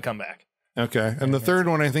definitely come back. Okay, and the third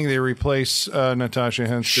one, I think they replace Natasha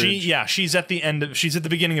Henstridge. She's at the end. She's at the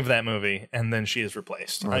beginning of that movie, and then she is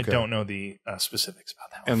replaced. Okay. I don't know the specifics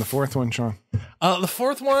about that one. And the fourth one, Sean? The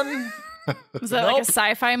fourth one... Was that like a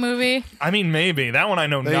sci-fi movie? I mean, maybe. that one I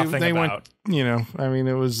know nothing about.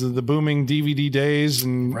 It was the booming DVD days,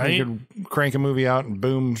 and you could crank a movie out, and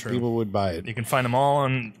boom, people would buy it. You can find them all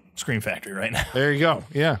on Scream Factory right now. There you go.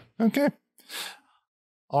 Yeah. Okay.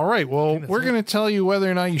 All right. Well, we're going to tell you whether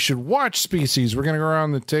or not you should watch Species. We're going to go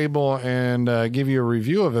around the table and give you a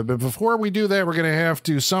review of it. But before we do that, we're going to have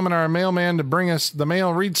to summon our mailman to bring us the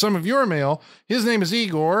mail, read some of your mail. His name is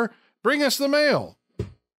Igor. Bring us the mail.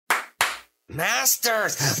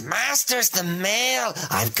 Masters, the mail.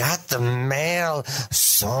 I've got the mail.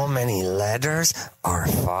 So many letters. Our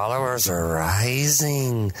followers are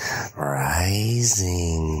rising.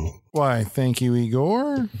 Why, thank you,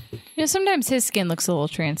 Igor. Sometimes his skin looks a little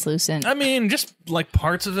translucent. I mean, just like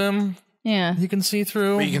parts of him. Yeah. You can see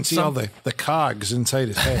through. But you can see all the cogs inside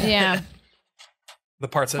his head. Yeah. The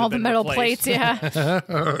parts that all have the been metal replaced. plates,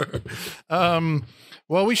 yeah.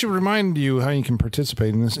 Well, we should remind you how you can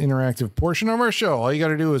participate in this interactive portion of our show. All you got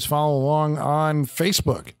to do is follow along on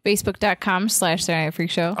Facebook. Facebook.com/Saturday Night Freak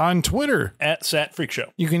Show. On Twitter. At Sat Freak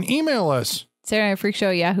Show. You can email us. Saturday Night Freak Show,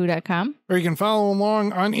 yahoo.com. Or you can follow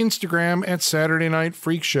along on Instagram at Saturday Night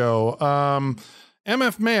Freak Show.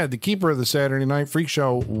 MF Mad, the keeper of the Saturday Night Freak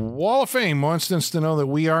Show Wall of Fame, wants us to know that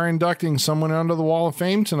we are inducting someone onto the Wall of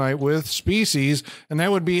Fame tonight with Species, and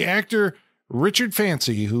that would be actor Richard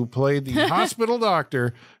Fancy, who played the hospital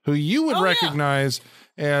doctor, who you would recognize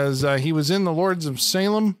as he was in The Lords of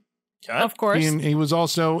Salem. Of course. He was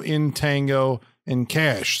also in Tango and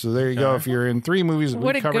Cash. So there you go. If you're in 3 movies that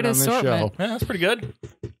we covered on this show. Yeah, that's pretty good.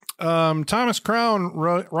 Thomas Crown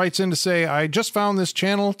writes in to say, I just found this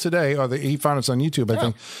channel today. He found us on YouTube, I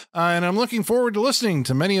think. And I'm looking forward to listening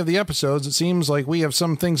to many of the episodes. It seems like we have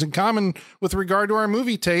some things in common with regard to our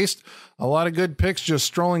movie taste. A lot of good picks just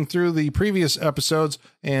strolling through the previous episodes.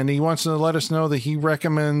 And he wants to let us know that he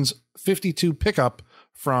recommends 52 Pickup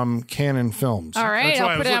from Canon Films. All right,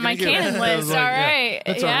 I'll put it on my Canon list. All right.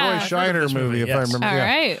 It's a Roy Scheider movie, if I remember. All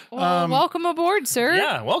right. Well, welcome aboard, sir.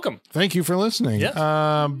 Yeah, welcome. Thank you for listening. Yes.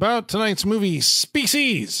 About tonight's movie,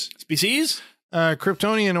 Species.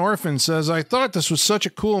 Kryptonian Orphan says, I thought this was such a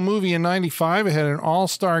cool movie in 95. It had an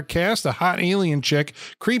all-star cast, a hot alien chick,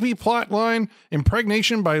 creepy plot line,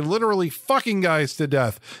 impregnation by literally fucking guys to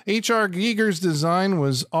death. H.R. Giger's design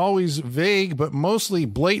was always vague, but mostly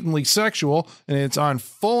blatantly sexual, and it's on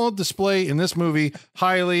full display in this movie.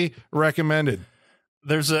 Highly recommended.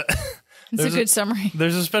 It's a good summary.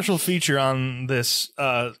 There's a special feature on this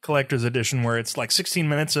collector's edition where it's like 16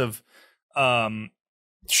 minutes of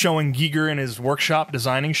showing Giger in his workshop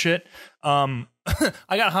designing shit. I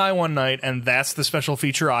got high one night, and that's the special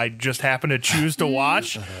feature I just happened to choose to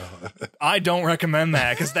watch. I don't recommend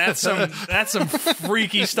that, because that's some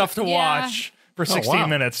freaky stuff to watch for 16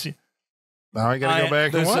 minutes. Now I gotta go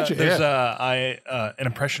back and watch it. An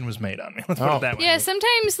impression was made on me. Let's put it that way. Yeah,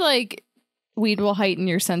 sometimes weed will heighten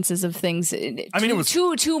your senses of things. It was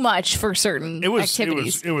too much for certain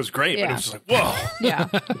activities. It was great, but it was just like, whoa. Yeah.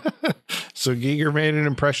 So Giger made an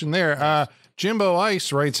impression there. Jimbo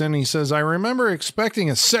Ice writes in, he says, I remember expecting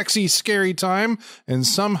a sexy, scary time and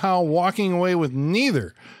somehow walking away with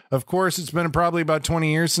neither. Of course, it's been probably about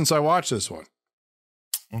 20 years since I watched this one.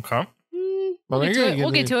 Okay.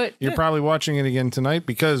 We'll get to it. You're probably watching it again tonight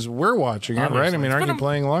because we're watching it, right? I mean, aren't you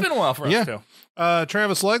playing along? It's been a while for us, too.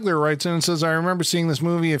 Travis Legler writes in and says, I remember seeing this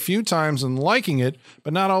movie a few times and liking it,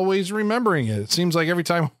 but not always remembering it. It seems like every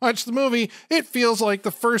time I watch the movie, it feels like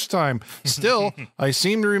the first time. Still, I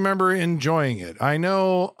seem to remember enjoying it. I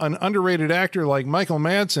know an underrated actor like Michael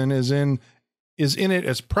Madsen is in it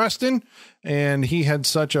as Preston, and he had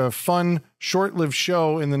such a fun, short-lived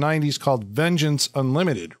show in the 90s called Vengeance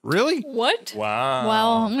Unlimited. Really? What? Wow.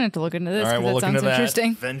 Well, I'm going to have to look into this. All right, we'll look sounds into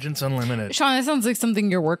interesting. That. Vengeance Unlimited. Sean, that sounds like something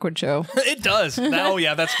your work would show. It does. Oh,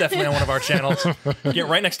 yeah, that's definitely on one of our channels. Get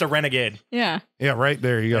right next to Renegade. Yeah. Yeah, right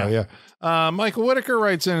there you go. Yeah. Michael Whitaker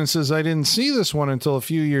writes in and says, I didn't see this one until a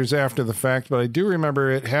few years after the fact, but I do remember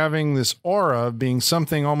it having this aura of being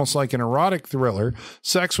something almost like an erotic thriller.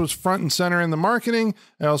 Sex was front and center in the marketing.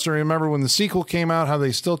 I also remember when the sequel came out, how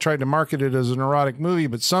they still tried to market it as an erotic movie,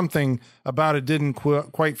 but something about it didn't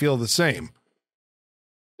quite feel the same.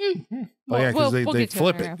 Well, yeah, because they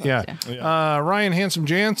flip it. Yeah. Ryan Handsome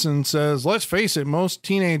Jansen says, let's face it, most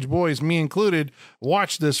teenage boys, me included,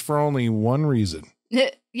 watch this for only one reason.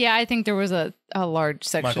 Yeah, I think there was a large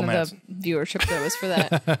section of the viewership that was for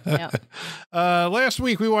that. Yeah. Last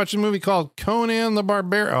week we watched a movie called Conan the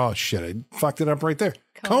Barbarian. Oh shit, I fucked it up right there.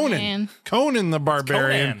 Conan the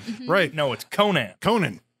Barbarian. Conan. Right. No, it's Conan.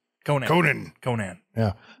 Conan.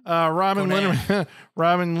 Yeah. Robin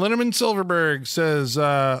Linneman Silverberg says,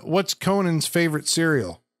 what's Conan's favorite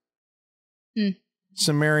cereal?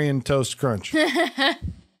 Sumerian Toast Crunch.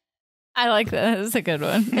 I like that. That's a good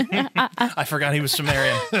one. I forgot he was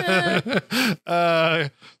Sumerian.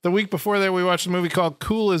 The week before that, we watched a movie called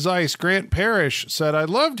Cool as Ice. Grant Parrish said, I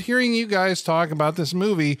loved hearing you guys talk about this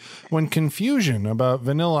movie. When confusion about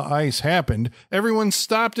Vanilla Ice happened, everyone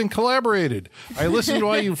stopped and collaborated. I listened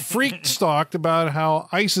while you freaked stalked about how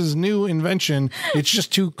Ice's new invention, it's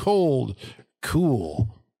just too cold.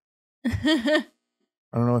 Cool. I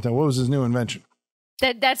don't know what was his new invention.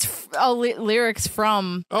 That's lyrics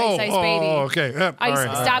from Ice Ice Baby. Oh, okay. Yep. Ice, All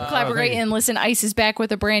right. stop collaborating and listen. Ice is back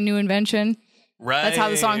with a brand new invention. Right. That's how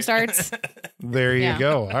the song starts. There you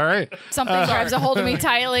go. All right. Something grabs a hold of me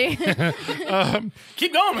tightly.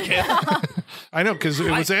 Keep going, Michaela. I know, because it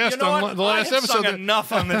was asked you know on what? the last I have episode. sung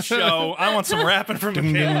enough on this show. I want some rapping from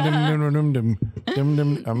Dum, Michaela. dum, dum, dum, dum, dum,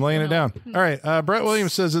 dum. I'm laying it down. All right. Brett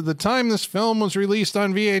Williams says at the time this film was released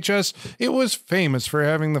on VHS, it was famous for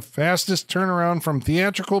having the fastest turnaround from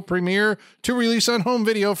theatrical premiere to release on home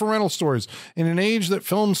video for rental stores. In an age that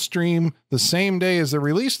films stream the same day as they're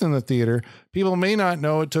released in the theater, people may not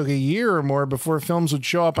know it took a year or more before films would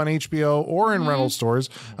show up on HBO or in rental stores.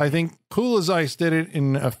 I think Cool as Ice did it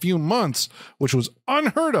in a few months, which was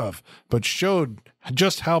unheard of, but showed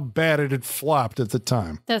just how bad it had flopped at the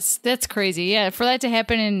time. That's crazy. Yeah, for that to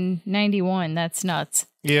happen in 91, that's nuts.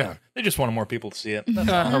 Yeah. They just wanted more people to see it.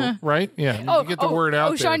 Right? Yeah. You get the word out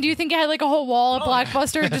there. Sean, do you think it had like a whole wall of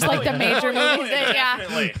Blockbuster, just like the major movies?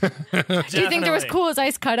 Definitely. Do you think there was Cool as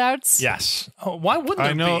Ice cutouts? Yes. Oh, why wouldn't there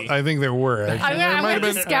I know. be? I think there were. Actually. I'm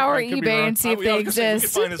going to scour I could be eBay wrong. and see if they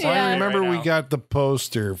exist. I remember we got the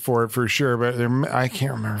poster for it for sure, but I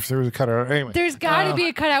can't remember if there was a cutout. Anyway, There's got to be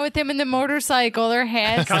a cutout with him in the motorcycle. There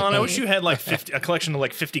has to Colin, be. I wish you had like a collection of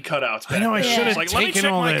like 50 cutouts. I know I should have Like, let me taken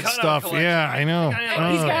check all my that cutout stuff. collection. Yeah, I know.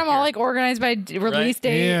 He's got them all like organized by release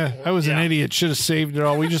date. Yeah, I was an Yeah. idiot. Should have saved it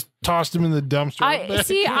all. We just tossed them in the dumpster.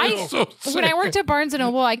 When I worked at Barnes and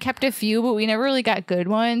Noble, I kept a few, but we never really got good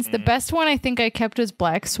ones. The best one I think I kept was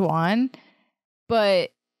Black Swan,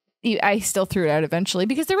 but I still threw it out eventually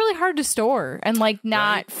because they're really hard to store and like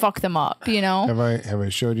not fuck them up, you know? Have I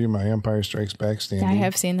showed you my Empire Strikes Back standing? I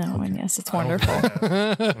have seen that one. Yes, it's wonderful.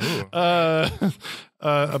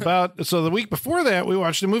 So the week before that, we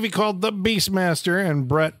watched a movie called The Beastmaster, and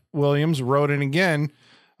Brett Williams wrote it again.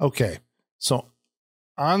 Okay, so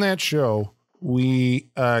on that show,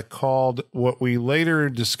 we called what we later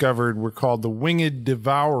discovered were called the Winged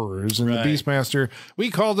Devourers, and the Beastmaster,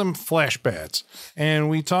 we called them Flashbats, and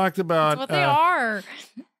we talked about That's what they are.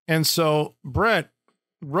 And so Brett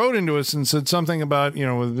wrote into us and said something about,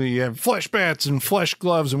 the flesh bats and flesh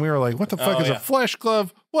gloves. And we were like, what the fuck is a flesh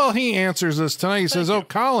glove? Well, he answers us tonight. He says,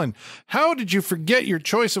 Colin, how did you forget your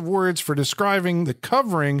choice of words for describing the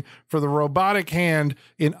covering for the robotic hand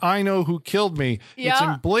in I Know Who Killed Me? Yeah. It's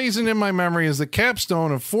emblazoned in my memory as the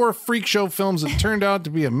capstone of 4 freak show films that turned out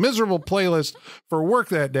to be a miserable playlist for work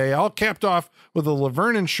that day, all capped off with a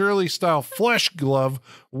Laverne and Shirley style flesh glove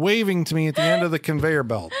waving to me at the end of the conveyor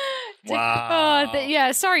belt. Wow.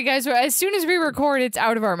 Sorry guys. As soon as we record, it's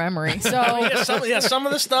out of our memory. So some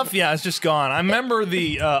of the stuff, it's just gone. I remember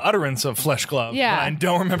the utterance of flesh glove. Yeah. But I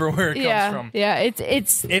don't remember where it comes from. Yeah,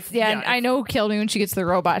 I know who killed me when she gets the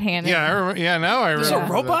robot hand. Yeah, I remember. Yeah, now I remember. There's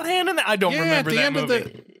a robot hand in that? I don't remember that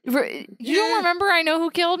movie. You don't remember I Know Who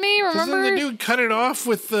Killed Me? Remember the dude cut it off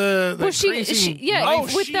with the crazy knife?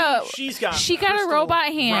 She got a robot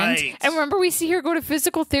hand. Right. And remember we see her go to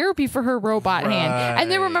physical therapy for her robot hand.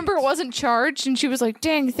 And then remember it wasn't charged and she was like,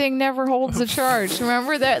 dang, the thing never holds the charge.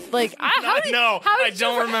 Remember that? Like, I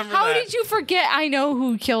don't remember How that. did you forget I Know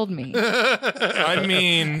Who Killed Me? I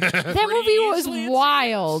mean, that movie was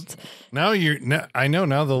wild. I know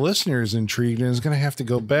now the listener is intrigued and is going to have to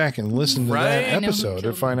go back and listen to that episode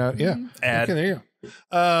to find out. Yeah. Ad. Okay, there you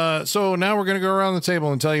go. So now we're going to go around the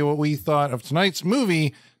table and tell you what we thought of tonight's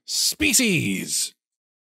movie, Species.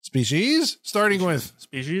 Starting with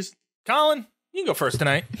Species. Colin, you can go first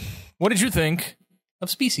tonight. What did you think of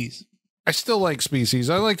Species? I still like Species.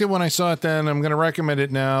 I liked it when I saw it then. I'm going to recommend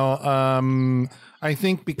it now. I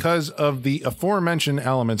think because of the aforementioned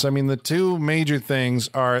elements. I mean, the two major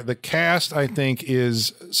things are the cast, I think,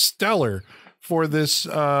 is stellar for this,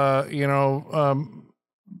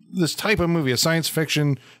 this type of movie, a science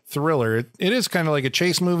fiction thriller. It is kind of like a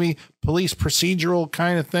chase movie, police procedural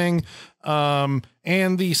kind of thing.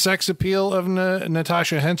 And the sex appeal of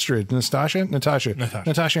Natasha Henstridge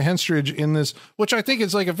in this, which I think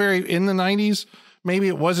is like a very in the 90s. Maybe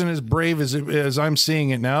it wasn't as brave as I'm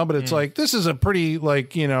seeing it now, but it's like, this is a pretty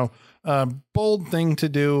bold thing to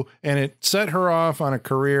do. And it set her off on a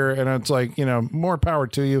career. And it's like, more power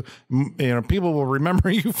to you. People will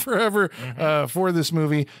remember you forever, for this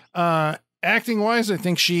movie. Acting wise, I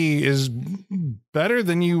think she is better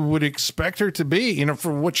than you would expect her to be,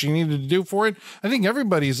 for what she needed to do for it. I think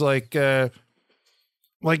everybody's really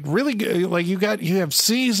good. Like you have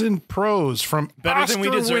seasoned pros from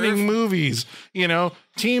Oscar-winning movies,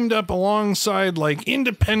 teamed up alongside like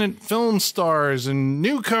independent film stars and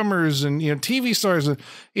newcomers and TV stars.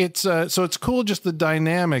 It's so it's cool. Just the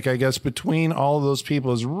dynamic, I guess, between all of those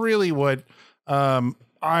people is really what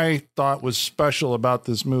I thought was special about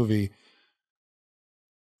this movie.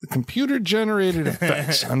 the computer generated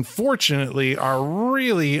effects, unfortunately, are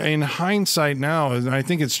really, in hindsight now, and I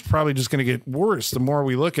think it's probably just going to get worse the more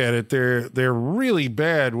we look at it. They're really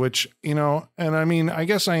bad, which, you know, and I mean, I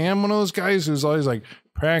guess I am one of those guys who's always like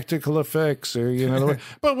practical effects or, you know,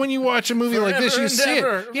 but when you watch a movie like this, you see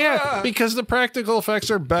it. Yeah, because the practical effects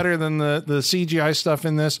are better than the CGI stuff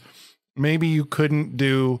in this. Maybe you couldn't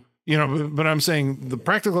do, you know, but I'm saying the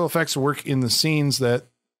practical effects work in the scenes that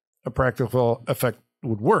a practical effect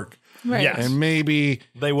would work. Right. Yes. And maybe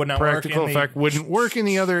they would not practical effect wouldn't work in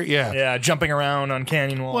the other. Yeah. Jumping around on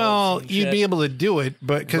canyon walls. Well, you'd be able to do it,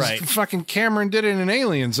 but because fucking Cameron did it in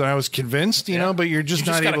Aliens, and I was convinced, you know, but you're just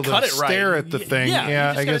not able to stare at the thing.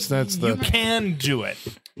 Yeah, I guess that's you can do it.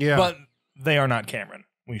 Yeah. But they are not Cameron,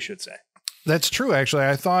 we should say. That's true, actually.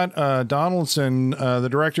 I thought Donaldson, the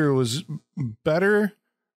director, was better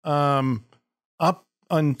up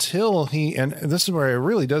until and this is where it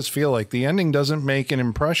really does feel like the ending doesn't make an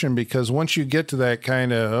impression, because once you get to that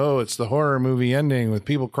kind of, it's the horror movie ending with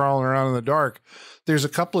people crawling around in the dark, there's a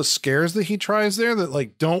couple of scares that he tries there that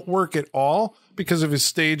like don't work at all because of his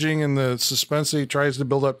staging and the suspense that he tries to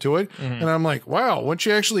build up to it. And I'm like, wow, once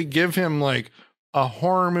you actually give him like a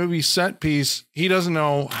horror movie set piece, he doesn't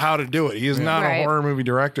know how to do it. He is not a horror movie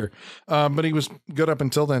director, but he was good up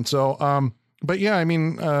until then. So, but yeah, I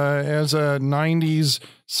mean, as a 90s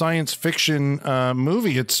science fiction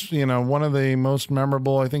movie, it's, you know, one of the most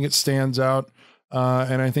memorable. I think it stands out,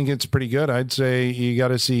 and I think it's pretty good. I'd say you got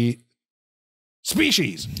to see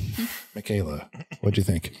Species. Michaela, what'd you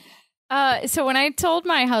think? So when I told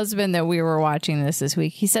my husband that we were watching this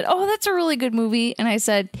week, he said, "Oh, that's a really good movie." And I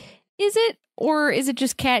said, "Is it, or is it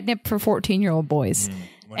just catnip for 14-year-old boys?"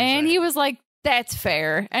 And he was like, "That's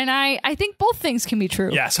fair." And I think both things can be true.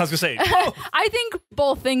 Yes, I was gonna say. I think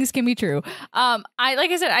both things can be true. Like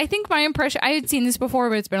I said, I think my impression, I had seen this before,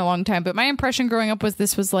 but it's been a long time. But my impression growing up was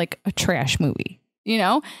this was like a trash movie, you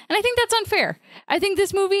know? And I think that's unfair. I think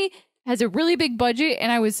this movie has a really big budget,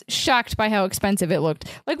 and I was shocked by how expensive it looked.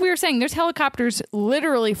 Like we were saying, there's helicopters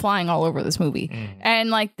literally flying all over this movie. And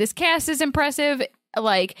like this cast is impressive.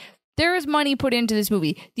 Like, there is money put into this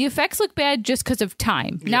movie. The effects look bad just because of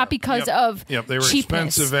time, not because of they were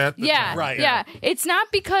cheapness. expensive at the time. Right. Yeah. It's not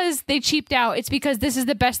because they cheaped out. It's because this is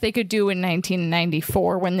the best they could do in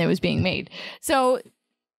 1994 when it was being made. So,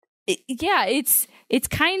 it's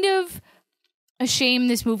kind of a shame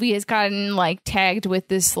this movie has gotten like tagged with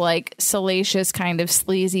this like salacious kind of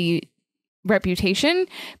sleazy reputation,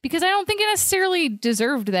 because I don't think it necessarily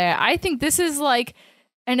deserved that. I think this is like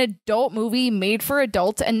an adult movie made for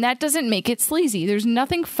adults, and that doesn't make it sleazy. There's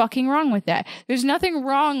nothing fucking wrong with that. There's nothing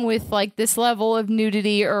wrong with like this level of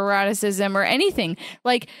nudity or eroticism or anything.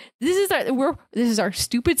 Like this is our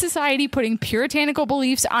stupid society putting puritanical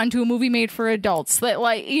beliefs onto a movie made for adults that,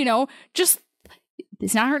 like, you know, just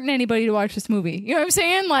it's not hurting anybody to watch this movie. You know what I'm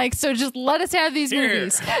saying? Like, so just let us have these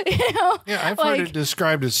movies. You know? Yeah, I've like, heard it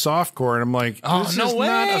described as softcore, and I'm like, this is not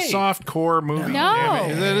a softcore movie. No.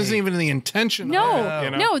 That isn't even the intention. No, you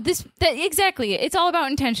know? no, exactly. It's all about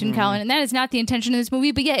intention, Colin, and that is not the intention of this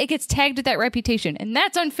movie. But yeah, it gets tagged with that reputation, and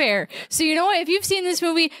that's unfair. So you know what? If you've seen this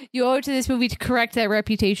movie, you owe it to this movie to correct that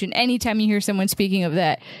reputation. Anytime you hear someone speaking of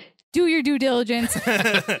that, do your due diligence,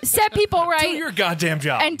 set people right, Do your goddamn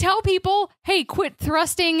job, and tell people, hey, quit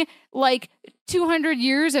thrusting like 200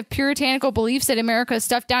 years of puritanical beliefs that America has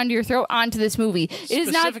stuffed down to your throat onto this movie. It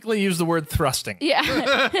is not specifically use the word thrusting. Yeah.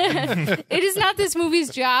 It is not this movie's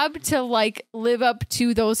job to like live up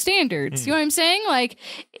to those standards. You know what I'm saying? Like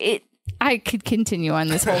I could continue on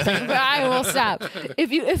this whole thing, but I will stop.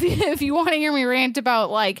 If you want to hear me rant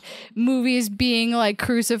about like movies being like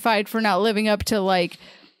crucified for not living up to like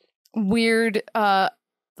weird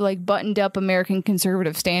like buttoned up American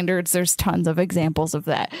conservative standards, there's tons of examples of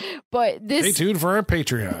that. But this, stay tuned for our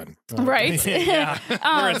Patreon, right? Yeah,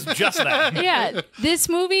 where it's just that. Yeah, this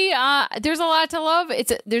movie, there's a lot to love.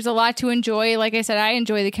 There's a lot to enjoy. Like I said, I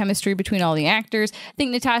enjoy the chemistry between all the actors. I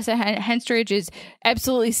think Natasha Henstridge is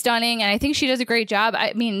absolutely stunning, and I think she does a great job.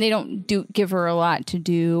 I mean, they don't give her a lot to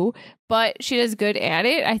do, but she does good at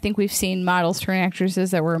it. I think we've seen models turn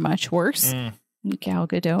actresses that were much worse. Gal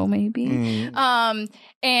Gadot, maybe.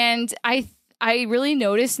 And I really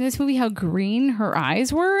noticed in this movie how green her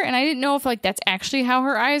eyes were, and I didn't know if like that's actually how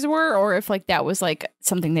her eyes were, or if like that was like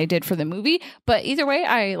something they did for the movie. But either way,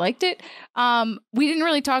 I liked it. We didn't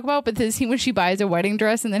really talk about, but the scene when she buys a wedding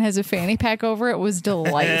dress and then has a fanny pack over it was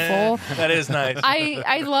delightful. That is nice.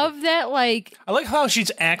 I love that. Like, I like how she's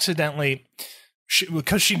accidentally,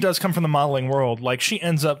 because she does come from the modeling world. Like she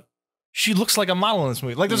ends up she looks like a model in this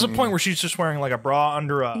movie. Like, there's a point where she's just wearing like a bra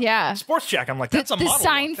under a sports jacket. I'm like, that's a model.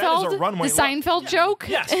 Seinfeld, that is a runway the Seinfeld joke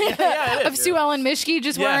Yes. of Sue Ellen Mishke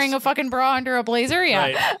just wearing a fucking bra under a blazer. Yeah,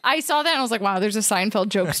 Right. I saw that and I was like, wow, there's a Seinfeld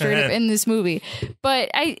joke straight up in this movie.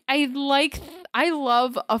 But I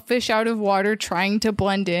love a fish out of water trying to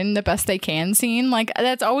blend in the best they can scene. Like,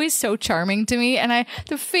 that's always so charming to me. And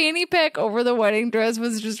the fanny pack over the wedding dress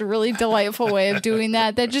was just a really delightful way of doing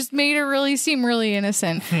that. That just made it really seem really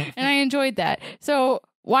innocent. And I enjoyed that. So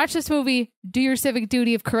watch this movie, do your civic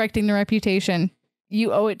duty of correcting the reputation.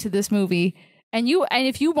 You owe it to this movie. And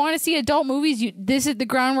if you want to see adult movies, the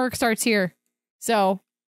groundwork starts here. So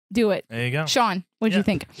do it. There you go. Sean, what'd you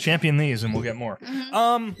think? Champion these and we'll get more.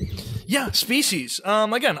 Species.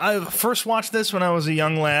 Again, I first watched this when I was a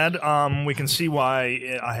young lad. We can see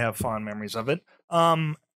why I have fond memories of it.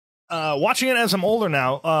 Watching it as I'm older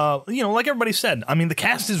now, like everybody said, I mean, the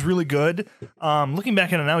cast is really good. Looking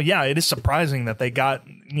back at it now, yeah, it is surprising that they got,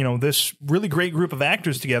 this really great group of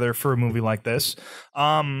actors together for a movie like this.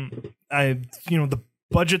 The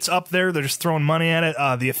budget's up there. They're just throwing money at it.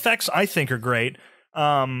 The effects, I think, are great.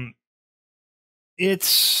 Michaela, I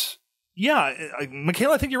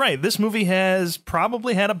think you're right. This movie has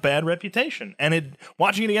probably had a bad reputation, and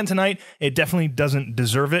watching it again tonight, it definitely doesn't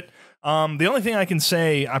deserve it. The only thing I can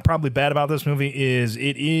say I'm probably bad about this movie is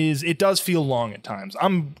it does feel long at times.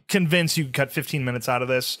 I'm convinced you could cut 15 minutes out of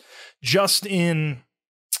this just in,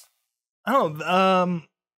 you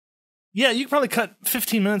could probably cut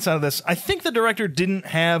 15 minutes out of this. I think the director didn't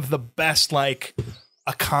have the best,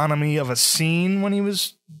 economy of a scene when he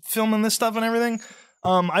was filming this stuff and everything.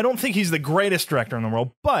 I don't think he's the greatest director in the world,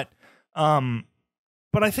 but I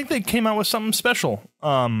think they came out with something special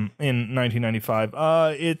in 1995.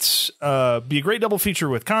 It's be a great double feature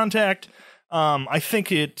with Contact. I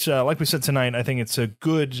think it, like we said tonight, I think it's a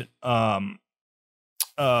good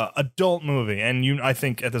adult movie, and I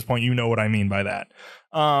think at this point you know what I mean by that.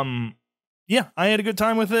 I had a good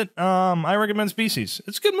time with it. I recommend Species.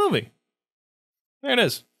 It's a good movie. There it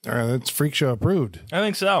is. All right, that's Freak Show approved. I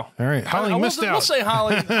think so. All right, Holly missed out. We'll say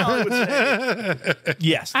Holly would say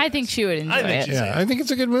yes. I think she would enjoy it. I think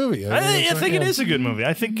it's a good movie. I think it is a good movie.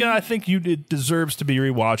 I think it deserves to be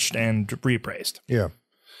rewatched and reappraised. Yeah.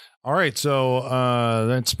 All right, so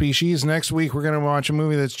that's Species. Next week, we're going to watch a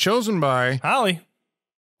movie that's chosen by Holly.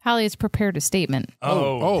 Holly has prepared a statement.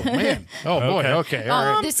 Oh man. Oh, boy. Okay. All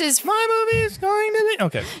right. This is my movie is going to be...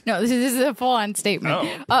 Okay. No, this is a full-on statement.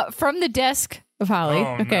 From the desk of Holly.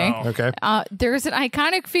 Okay. No. Okay. There's an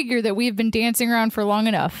iconic figure that we've been dancing around for long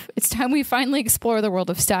enough. It's time we finally explore the world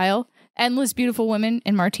of style. Endless beautiful women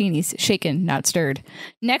and martinis, shaken, not stirred.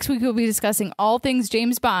 Next week, we'll be discussing all things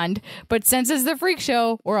James Bond, but since it's the Freak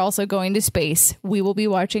Show, we're also going to space. We will be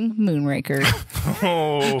watching Moonraker.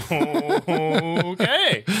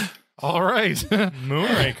 Okay. All right.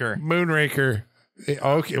 Moonraker.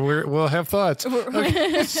 Okay, we'll have thoughts.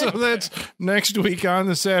 Okay, so that's next week on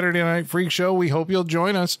the Saturday Night Freak Show. We hope you'll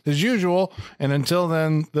join us as usual. And until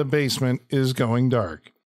then, the basement is going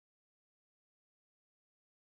dark.